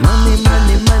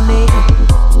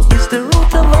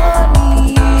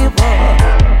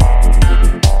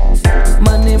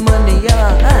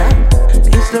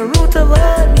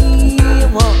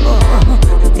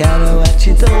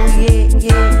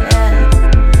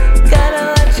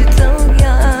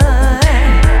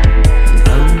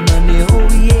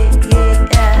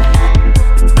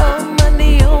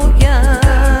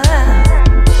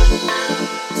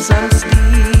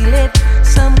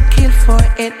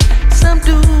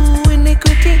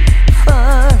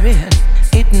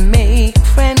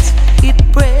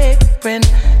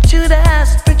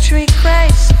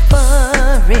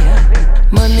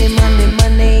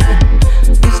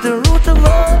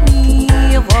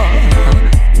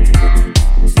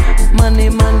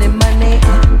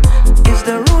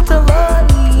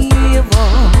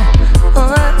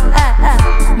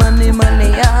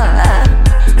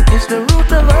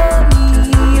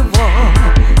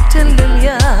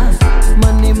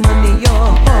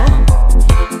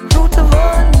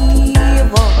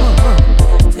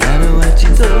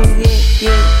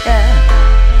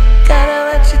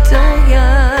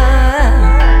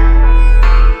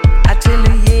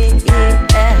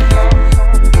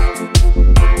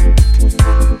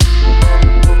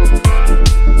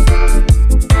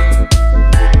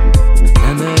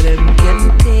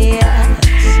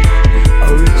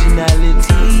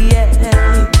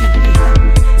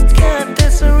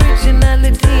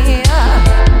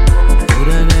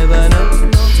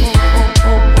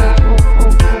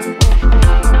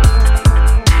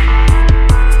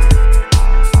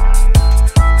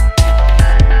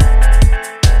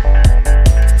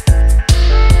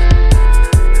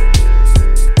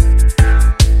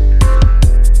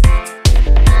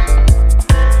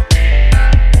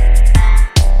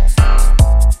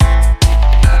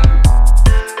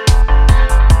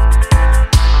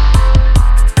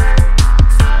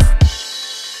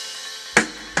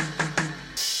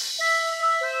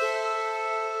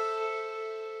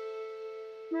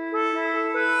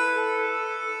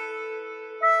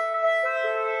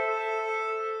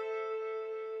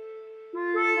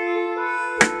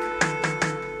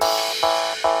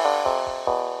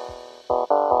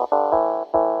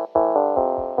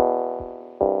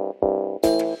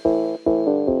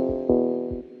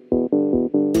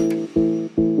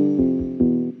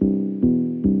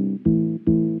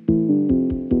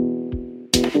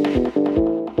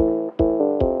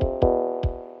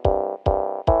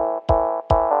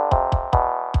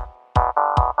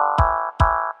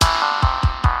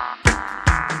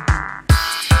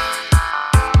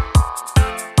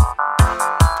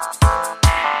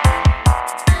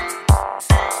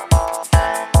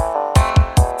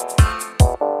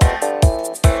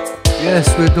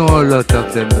 know a lot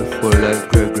of them before, like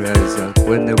Gregory Isaac,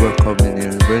 when they were coming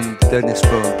here. When Dennis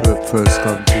Brown first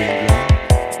came to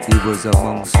England, he was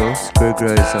amongst us.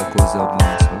 Gregory Isaac was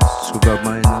amongst us. Sugar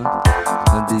Minor,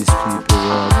 and these people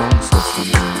were amongst us in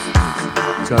those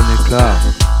days. Johnny Clark,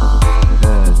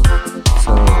 yeah.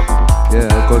 So,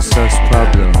 yeah, Augustus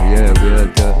Pablo, yeah, we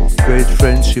had a great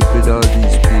friendship with all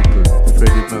these people.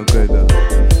 Freddie McGregor,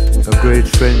 a great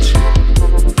friendship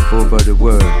over the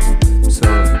world. So,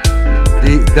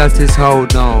 that is how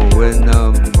now when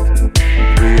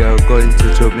we are going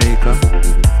to Jamaica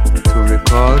to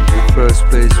record, the first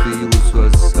place we used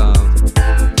was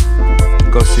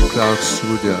Gussie Clark's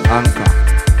studio,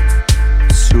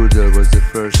 Anchor. Studio was the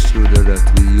first studio that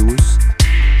we used.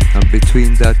 And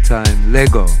between that time,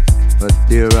 Lego, but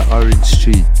there at Orange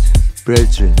Street,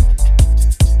 Brethren.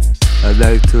 I'd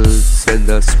like to send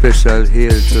a special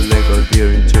hail to Lego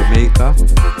here in Jamaica.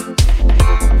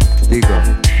 Big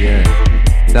up, yeah.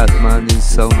 That man is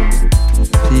some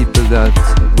people that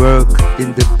work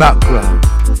in the background.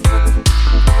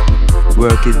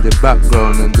 Work in the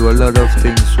background and do a lot of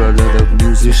things for a lot of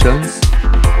musicians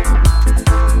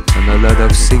and a lot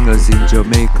of singers in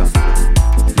Jamaica.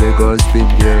 Lego has been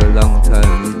there a long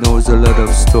time. He knows a lot of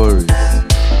stories.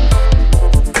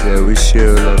 Yeah, we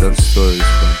share a lot of stories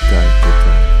from time to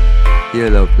time. Yeah,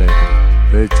 love Lego.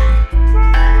 Virgin.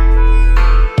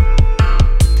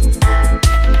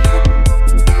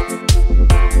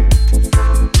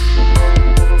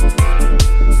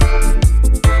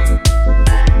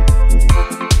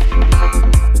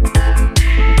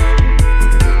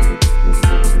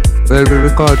 Well, we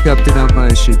record Captain of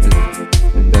My Ship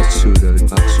in that studio in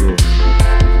Max Roman,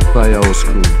 Firehouse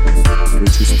Crew,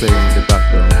 which is playing in the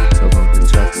background some of the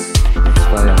tracks.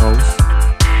 Firehouse.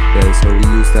 Yeah, so we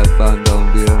use that band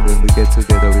down there and then we get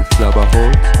together with Flabber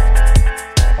Holt,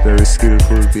 very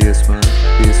skillful bassman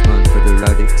for the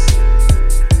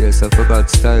Radix. Yes, I forgot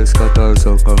Style Scott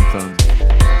also come from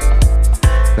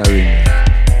Caribbean,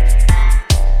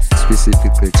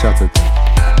 specifically Chapeltown,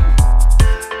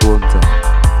 Hometown.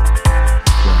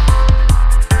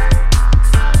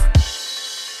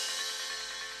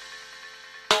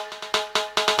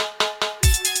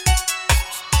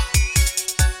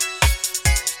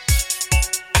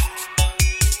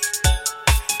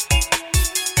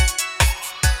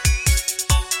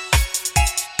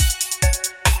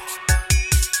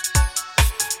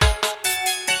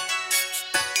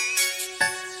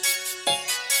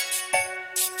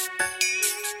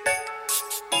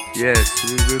 Yes,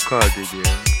 we recorded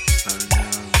here, and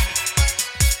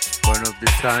one of the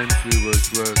times we was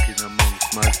working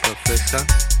amongst my professor,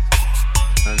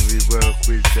 and we work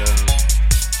with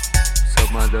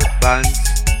some other bands,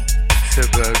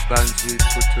 several bands we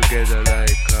put together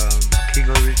like King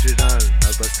Original,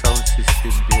 have a sound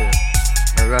system there,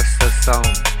 a Rasta Sound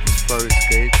in Forest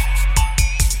Gate,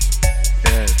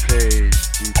 yeah, played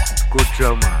with good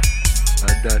drummer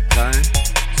at that time,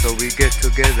 so we get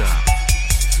together.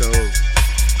 So,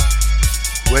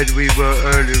 when we were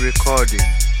early recording,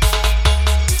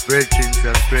 brethren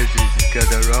and brethren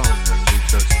gather around and we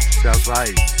just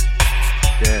survived.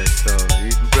 Yeah, so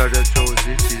even Brother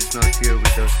Joseph is not here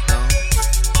with us now.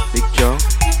 Big Joe?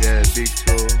 Yeah, Big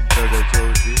Joe, Brother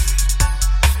Joseph.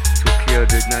 Took care of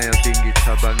the Nyabingi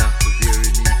Tabernacle here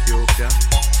in Ethiopia.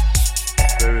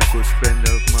 Very good friend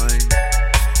of mine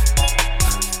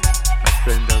and a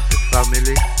friend of the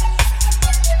family.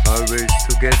 Always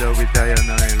together with I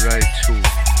and I right through.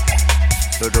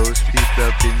 So those people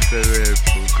have been very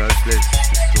helpful. God bless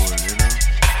the soul, you know.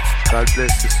 God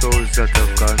bless the souls that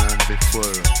have gone on before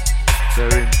us.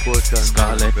 Very important,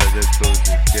 Scarlett. Brother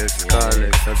Joseph. Yes,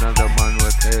 Scarlett. Another man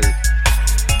what help.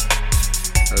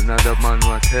 Another man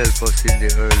what help us in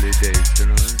the early days, you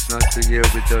know. He's not here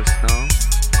with us now.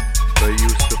 But he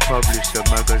used to publish a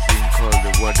magazine called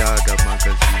the Wadada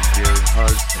magazine here in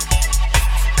Halston.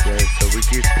 Yeah, so we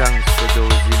give thanks for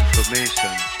those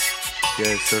information.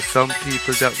 Yeah, so some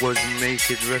people that wasn't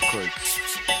making records,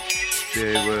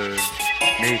 they were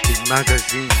making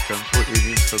magazines and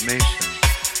putting information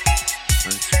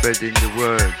and spreading the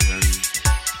word and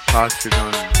passing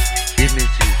on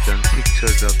images and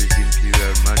pictures of His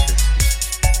Imperial Majesty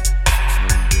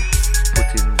and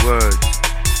putting words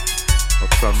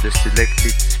from the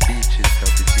selected speeches of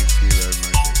His Imperial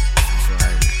Majesty.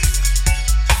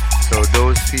 So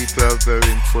those people are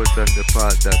very important, the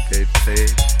part that they play.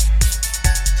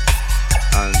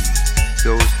 And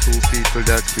those two people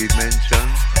that we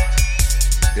mentioned,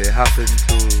 they happen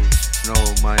to know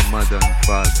my mother and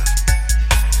father.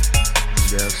 And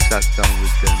they have sat down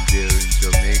with them there in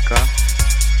Jamaica.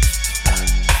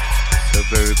 And it's a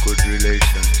very good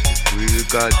relationship. We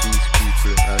regard these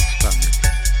people as family.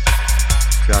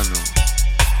 Jano.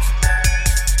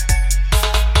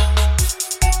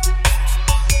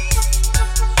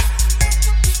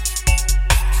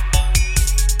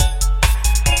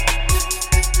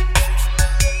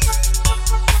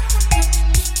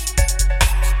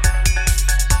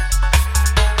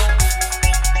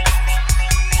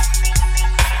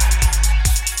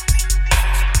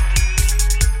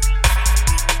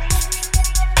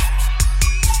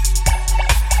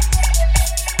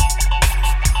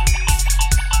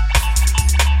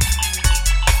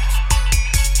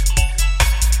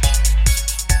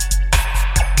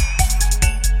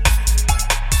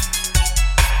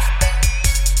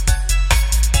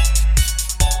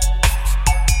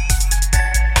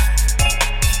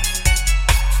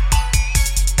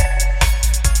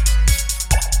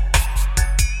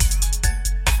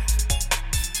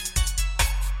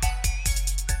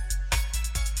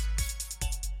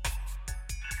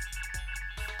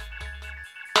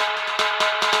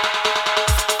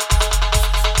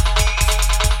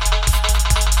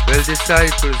 Well,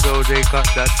 disciples, how they got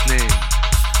that name.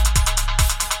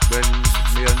 When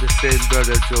me and the same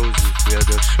brother Joseph, we had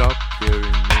a shop there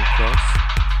in New Cross,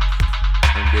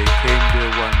 and they came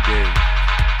there one day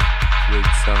with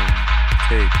some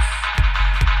tapes,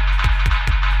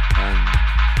 and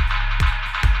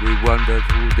we wondered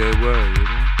who they were, you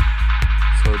know.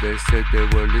 So they said they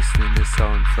were listening to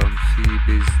sound from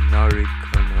Phoebe's, Norwich,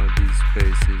 and all these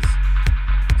places.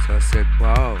 So I said,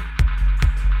 wow.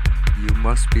 You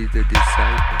must be the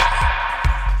disciples,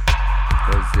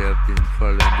 because they have been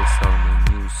following the sound and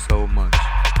knew so much.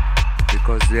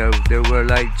 Because they were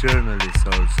like journalists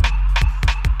also.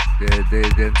 They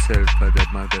themselves had a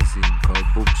magazine called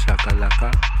Boom Shaka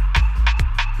Laka.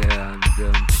 Yeah, and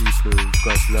people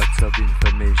got lots of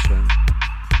information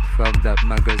from that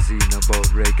magazine about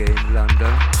reggae in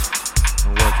London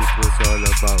and what it was all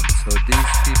about. So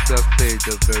these people have played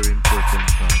a very important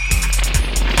part also.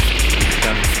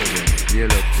 Thanks for them.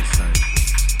 Yellow disciples.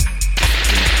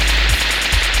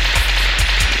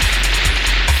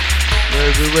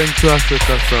 Well, we went to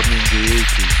Africa from in the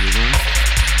 80s, you know.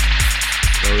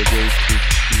 About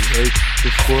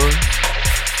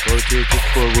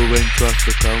 84, we went to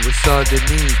Africa and we saw the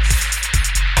needs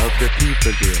of the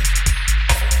people there.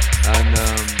 And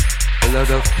a lot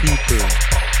of people,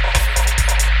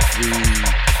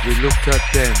 we looked at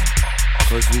them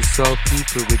because we saw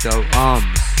people without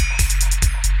arms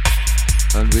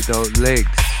and without legs,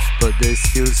 but they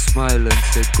still smiled and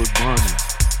said good morning.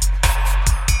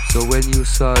 So when you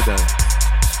saw that,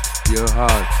 your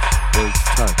heart was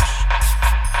touched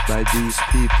by these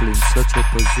people in such a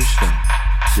position,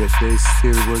 yet they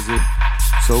still wasn't.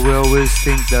 So we always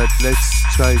think that let's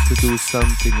try to do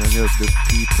something and help the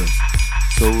people.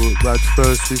 So at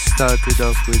first we started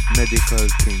off with medical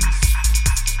things.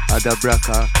 At the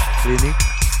Braka clinic,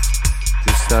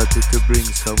 we started to bring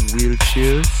some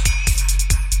wheelchairs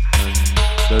and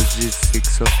logistic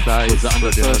supplies was that on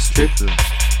for the the first trip? hospital.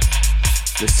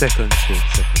 The second trip.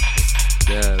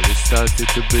 Yeah, we started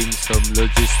to bring some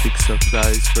logistic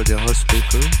supplies for the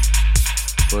hospital,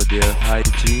 for their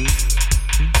hygiene.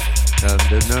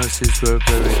 The nurses were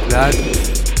very glad,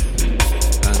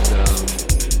 and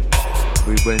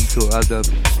we went to other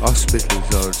hospitals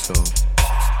also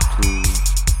to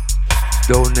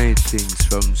donate things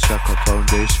from Shaka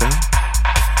Foundation.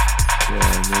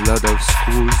 Yeah, and a lot of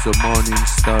schools, the Morning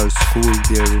Star School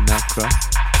there in Accra.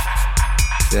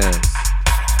 Yes,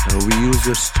 and we use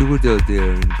a studio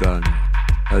there in Ghana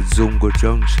at Zungo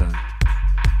Junction.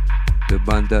 The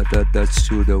band that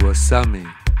studio was Sammy.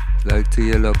 Like to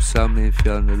yell up Sammy if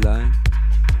you're on the line.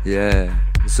 Yeah,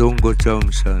 Zungo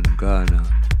Junction, Ghana.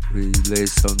 We lay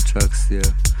some tracks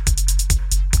there.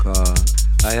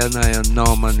 I and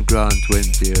Norman Grant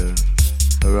went there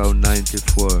around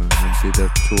 94 and did a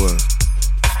tour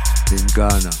in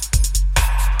Ghana.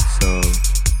 So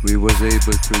we was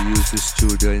able to use the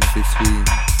studio in between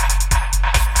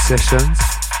sessions.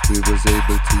 We was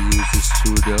able to use the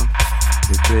studio.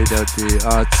 We played at the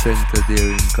Art Center there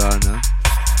in Ghana.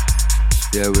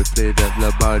 Yeah, we played at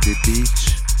Labadi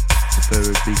Beach. A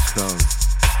very big crowd.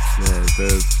 Yeah,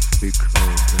 very big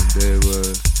crowd. And they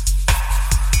were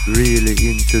really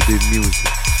into the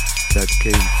music that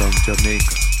came from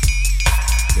Jamaica.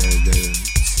 Yeah, they're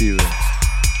serious.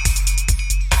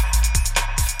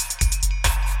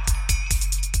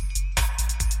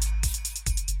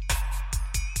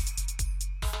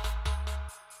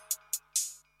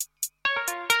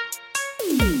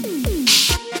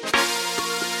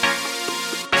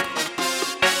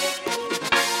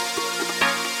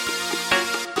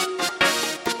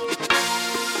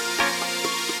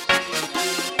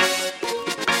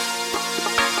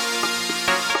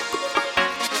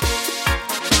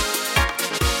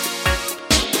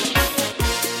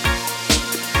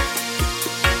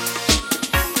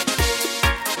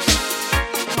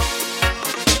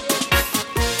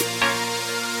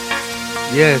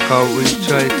 Yeah, cause we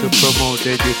try to promote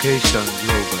education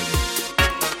globally,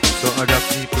 so other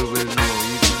people will know,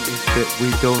 even if we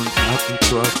don't happen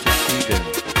to have to see them.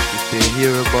 If they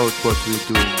hear about what we're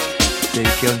doing, they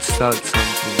can start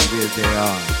something where they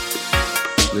are,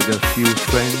 with a few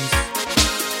friends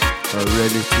or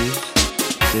relatives.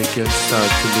 They can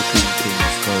start to look in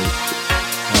things, cause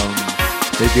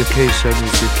education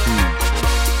is the key.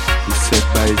 It's said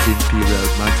by His Imperial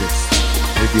Majesty.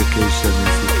 Education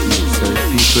is the key. So if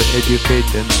people educate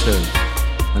themselves,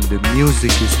 and the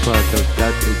music is part of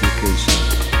that education.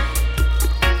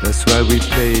 That's why we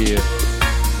play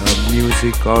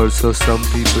music also. Some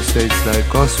people say it's like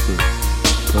gospel,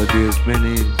 but there's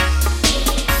many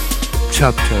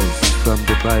chapters from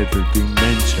the Bible being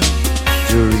mentioned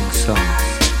during songs.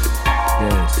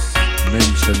 Yes,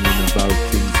 mentioning about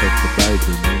things of the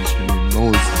Bible, mentioning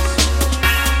Moses.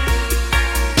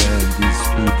 Yeah, and these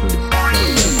people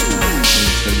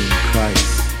mentioning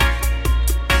Christ.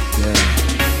 Yeah,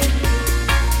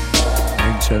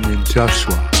 mentioning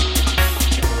Joshua.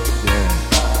 Yeah,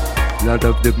 a lot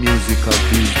of the music of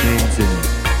these names in it.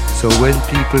 So when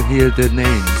people hear the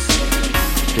names,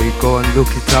 they go and look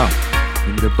it up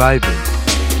in the Bible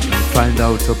and find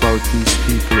out about these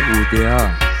people, who they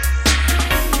are.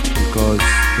 Because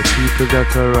the people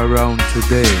that are around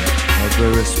today are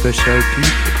very special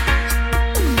people.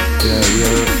 Yeah, we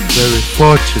are very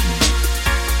fortunate.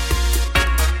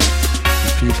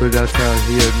 The people that are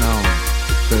here now,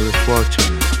 very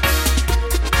fortunate.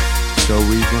 So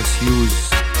we must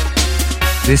use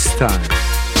this time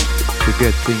to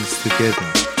get things together.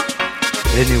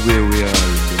 Anywhere we are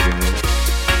in the world,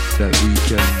 that we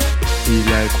can be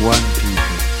like one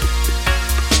people.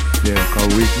 Yeah, because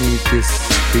we need this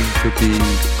thing to be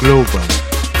global,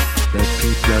 that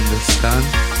people understand,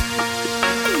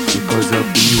 because of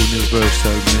the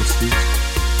universal message.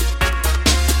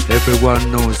 Everyone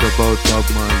knows about Bob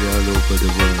Marley all over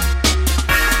the world.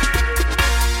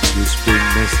 This bring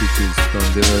messages from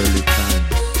the early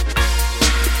times.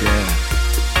 Yeah,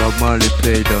 Bob Marley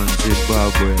played on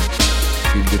Zimbabwe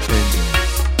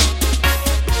independence.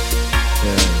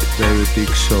 Yeah, very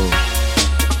big show.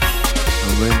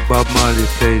 And when Bob Marley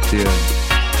played there,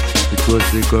 it was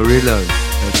the gorillas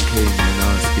that came and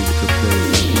asked him to play,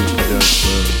 the people that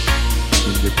were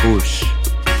in the bush.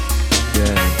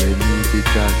 Yeah, they needed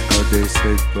that, because they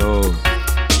said, bro,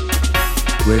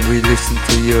 when we listen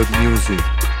to your music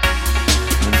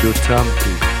and do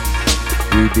trumpet,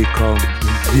 we become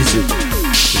invisible to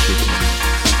the community.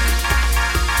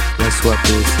 That's what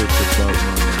they said to Bob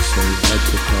Marley, so he had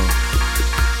to come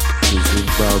to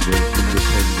Zimbabwe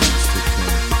independence to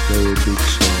come. Very big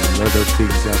show, a lot of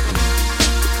things happened.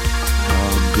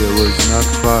 There was not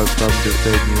far from the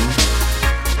venue,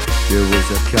 there was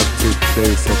a captive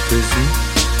place, a prison,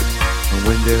 and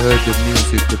when they heard the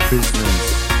music, the prisoners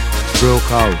broke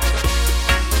out,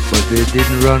 but they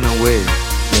didn't run away,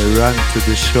 they ran to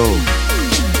the show.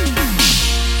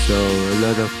 So a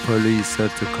lot of police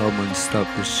had to come and stop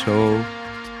the show,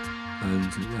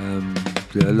 and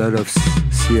a lot of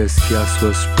CS gas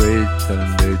was sprayed,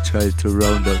 and they tried to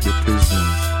round up the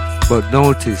prisoners. But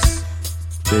notice,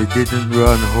 they didn't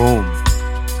run home,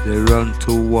 they ran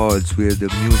towards where the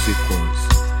music was.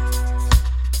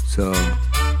 So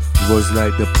it was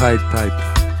like the Pied Piper.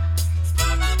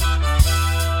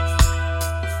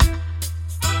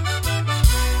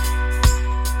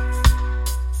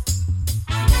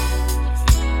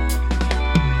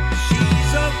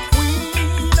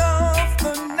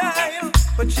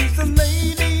 She's a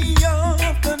lady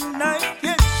of the night,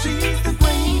 yes, she's the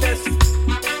greatest.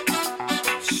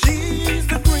 She's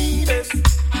the greatest.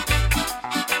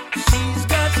 She's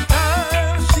got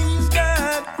style, she's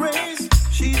got grace.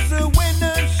 She's a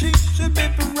winner, she should be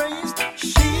praised.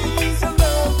 She's a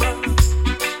lover.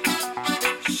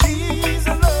 She's a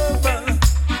lover.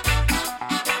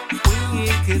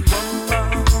 Wicked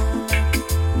woman,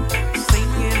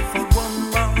 singing for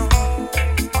woman.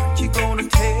 What you gonna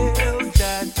tell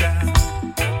Jah Jah?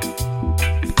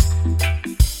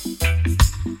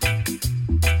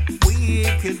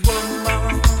 Wicked woman,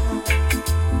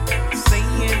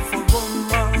 singing for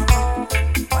woman.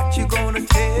 What you gonna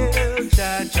tell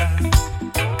Jah Jah?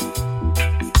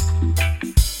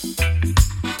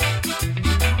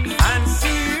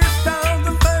 Fancy hairstyles,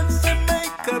 the fancy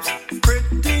makeups,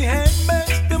 pretty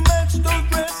handbags to match those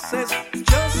dresses.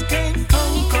 Just can't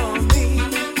conquer me.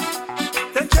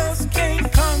 They just can't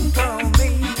conquer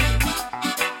me.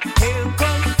 Hail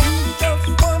confused, just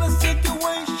want a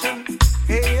situation.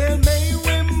 Hail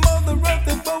Mary, Mother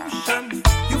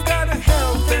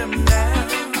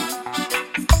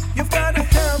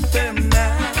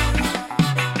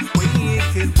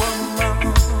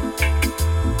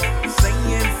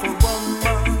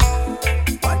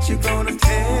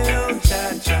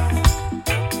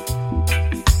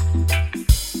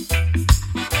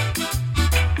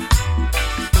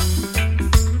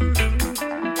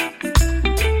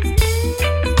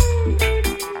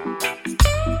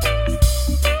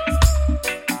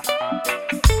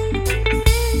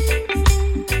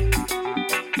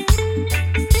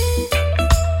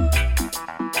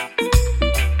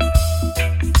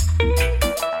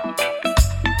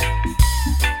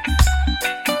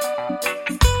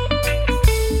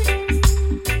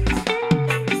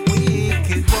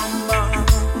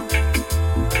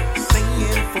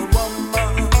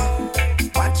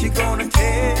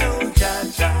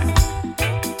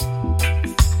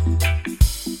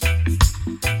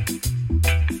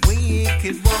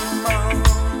wicked woman,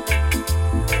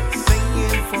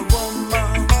 singing for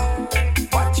woman.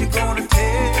 What you gonna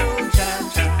tell Jah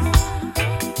Jah?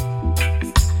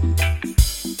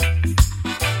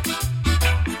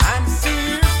 And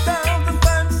sears down the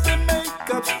fancy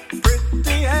makeups,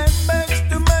 pretty handbags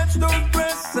to match those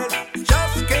dresses.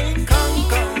 Just can't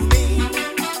conquer me.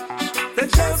 They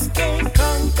just can't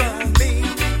conquer me.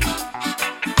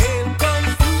 Hail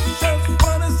Confucius,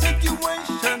 what a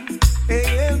situation.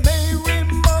 Hail Mary,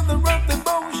 mother of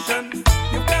devotion.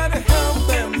 You gotta help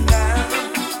them now.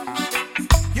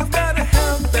 You gotta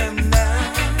help them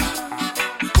now.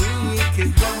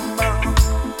 Wicked woman,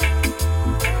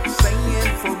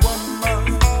 singing for woman.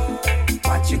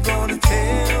 What you gonna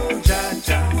tell Jah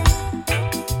Jah?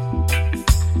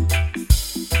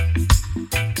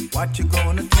 What you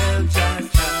gonna tell Jah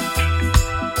Jah?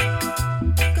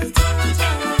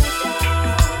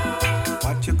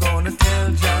 What you gonna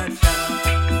tell Jah Jah?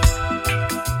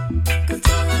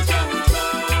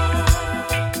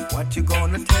 What you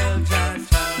gonna tell Jah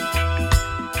Jah?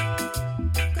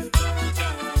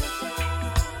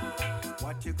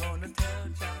 What you gonna tell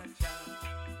Jah Jah?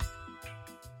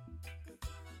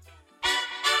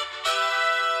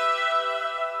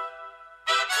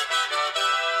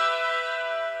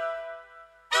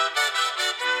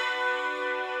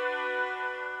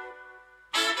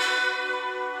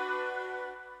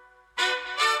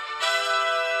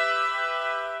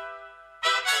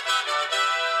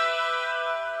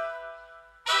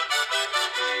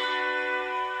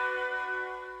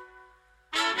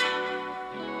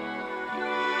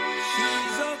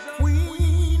 She's a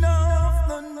queen of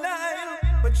the Nile,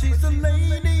 but she's a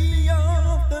lady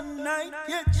of the night.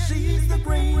 Yet she's the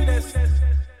greatest.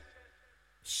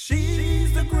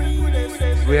 She's the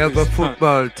greatest. We have a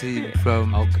football team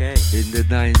from Okay. in the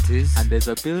 90s And there's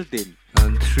a building.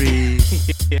 and three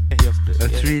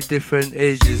different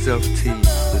ages of team.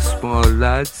 The small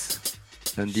lads,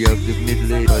 and you have the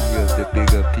middle age, and you have the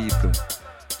bigger people.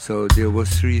 So there were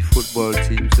 3 football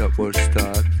teams that were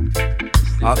started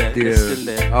up there, there, they're still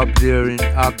there. up there in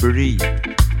Abri.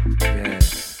 Yeah,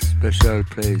 special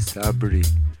place, Abri.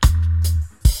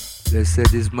 They said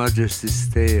His Majesty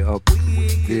stay up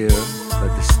there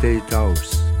at the State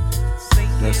House.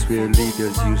 That's where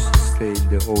leaders used to stay in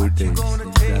the old days,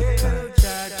 in that time.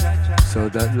 So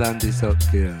that land is up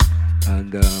there.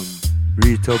 And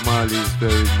Rito Mali is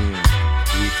very near.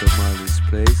 Rito Mali's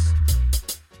place.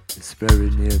 It's very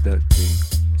near that thing.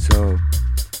 So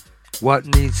what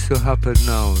needs to happen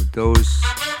now? Those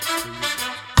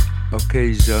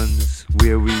occasions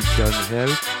where we can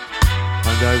help.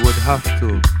 And I would have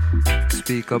to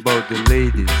speak about the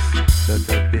ladies that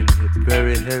have been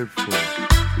very helpful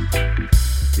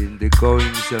in the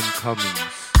goings and comings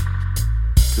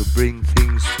to bring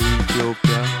things to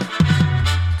Ethiopia,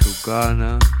 to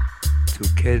Ghana, to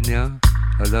Kenya.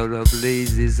 A lot of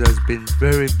ladies has been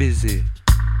very busy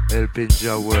helping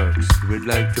Jah works. We'd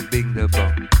like to bring them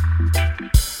up.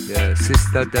 Yeah,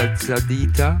 Sister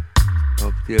Zadita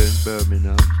up there in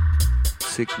Birmingham,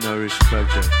 Sick Nourish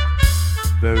Project.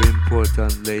 Very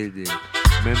important lady.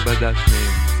 Remember that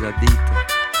name, Zadita.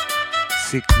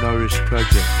 Sick Nourish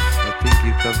Project. I think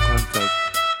you can contact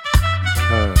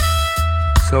her.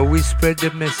 So we spread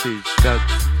the message that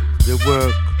the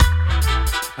work,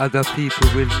 other people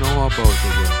will know about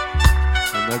the work.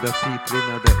 And other people in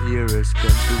other areas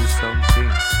can do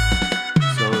something.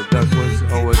 So that was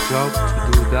our job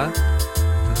to do that,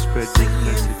 to spread these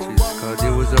messages. Because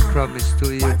there was a promise to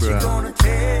Abraham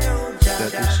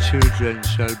that his children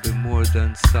shall be more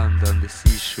than sand on the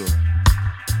seashore.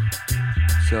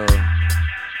 So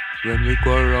when we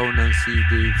go around and see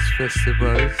these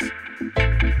festivals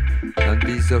and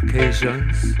these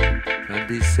occasions and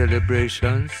these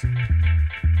celebrations,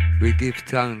 we give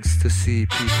thanks to see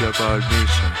people of all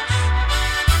nations.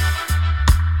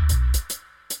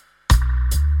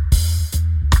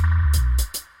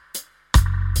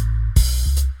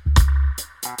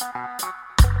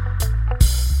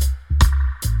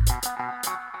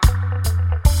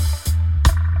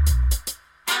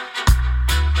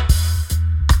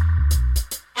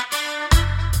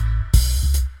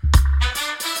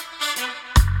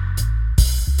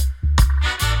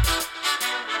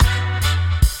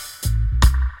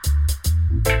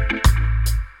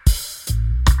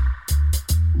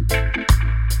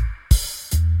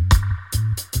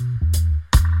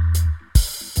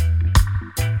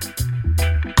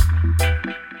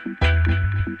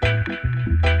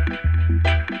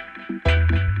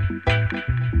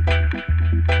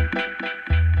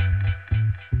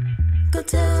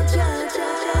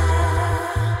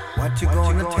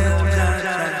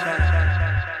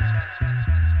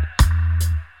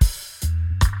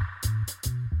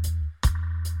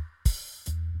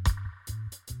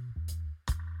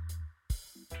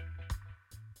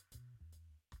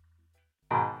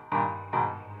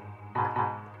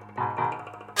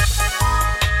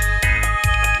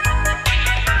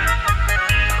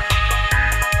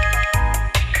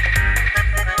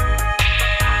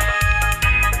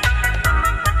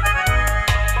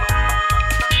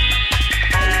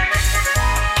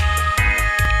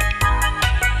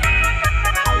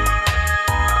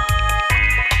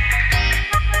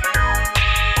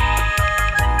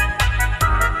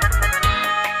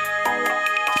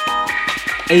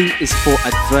 A is for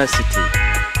adversity.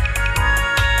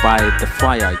 By the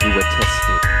fire you were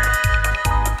tested.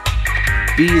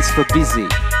 B is for busy.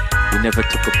 You never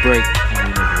took a break and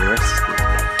you never rested.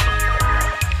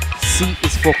 C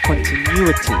is for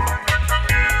continuity.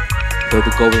 Though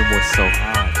the going was so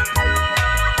hard.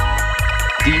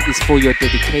 D is for your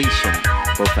dedication,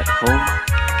 both at home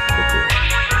and abroad.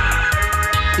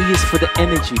 E is for the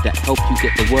energy that helped you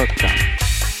get the work done.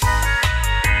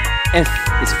 F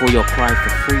is for your cry for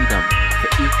freedom for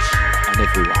each and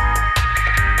everyone.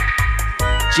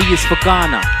 G is for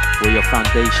Ghana, where your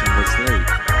foundation was laid.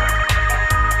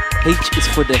 H is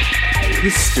for the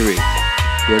history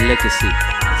your legacy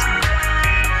has made.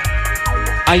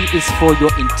 I is for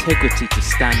your integrity to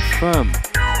stand firm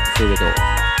through it all.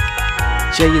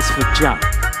 J is for Jah,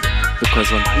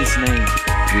 because on his name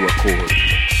you were called.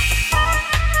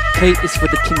 K is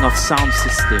for the king of sound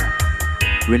system,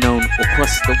 renowned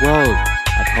across the world,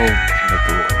 at home and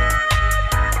abroad.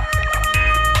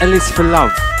 L is for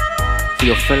love, for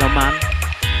your fellow man,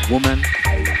 woman,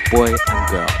 boy and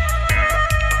girl.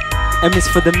 M is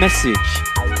for the message,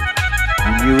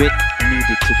 you knew it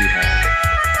needed to be heard.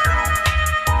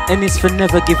 N is for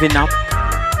never giving up,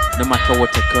 no matter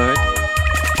what occurred.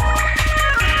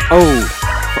 O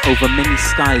for over many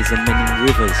skies and many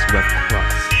rivers you have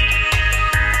crossed.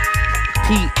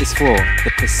 P is for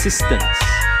the persistence,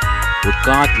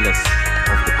 regardless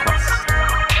of the cost.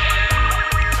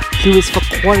 Q is for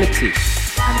quality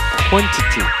and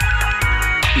quantity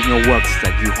in your works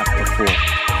that you have performed.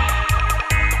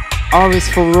 R is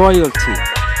for royalty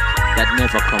that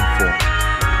never conformed.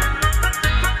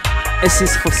 S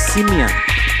is for Simeon,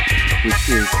 which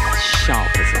is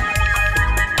sharp as a knife.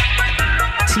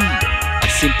 T, a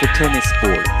simple tennis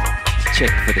ball to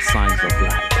check for the signs of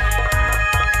life.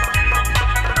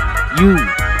 U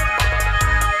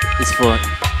is for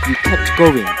you kept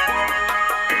going,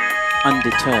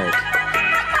 undeterred.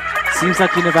 Seems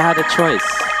like you never had a choice.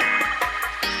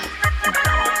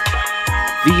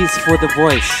 V is for the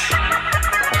voice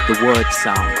of the word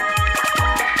sound.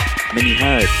 Many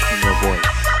heard in your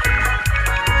voice.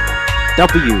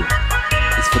 W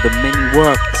is for the many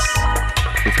works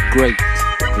with great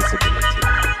visibility.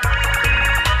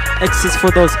 X is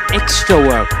for those extra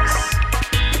works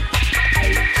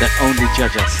that only Jah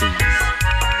sees.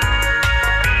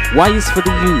 Y is for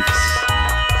the youths.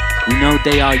 We know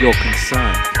they are your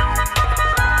concern.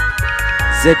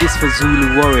 Z is for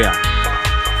Zulu warrior.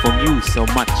 From you so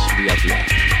much we have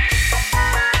learned.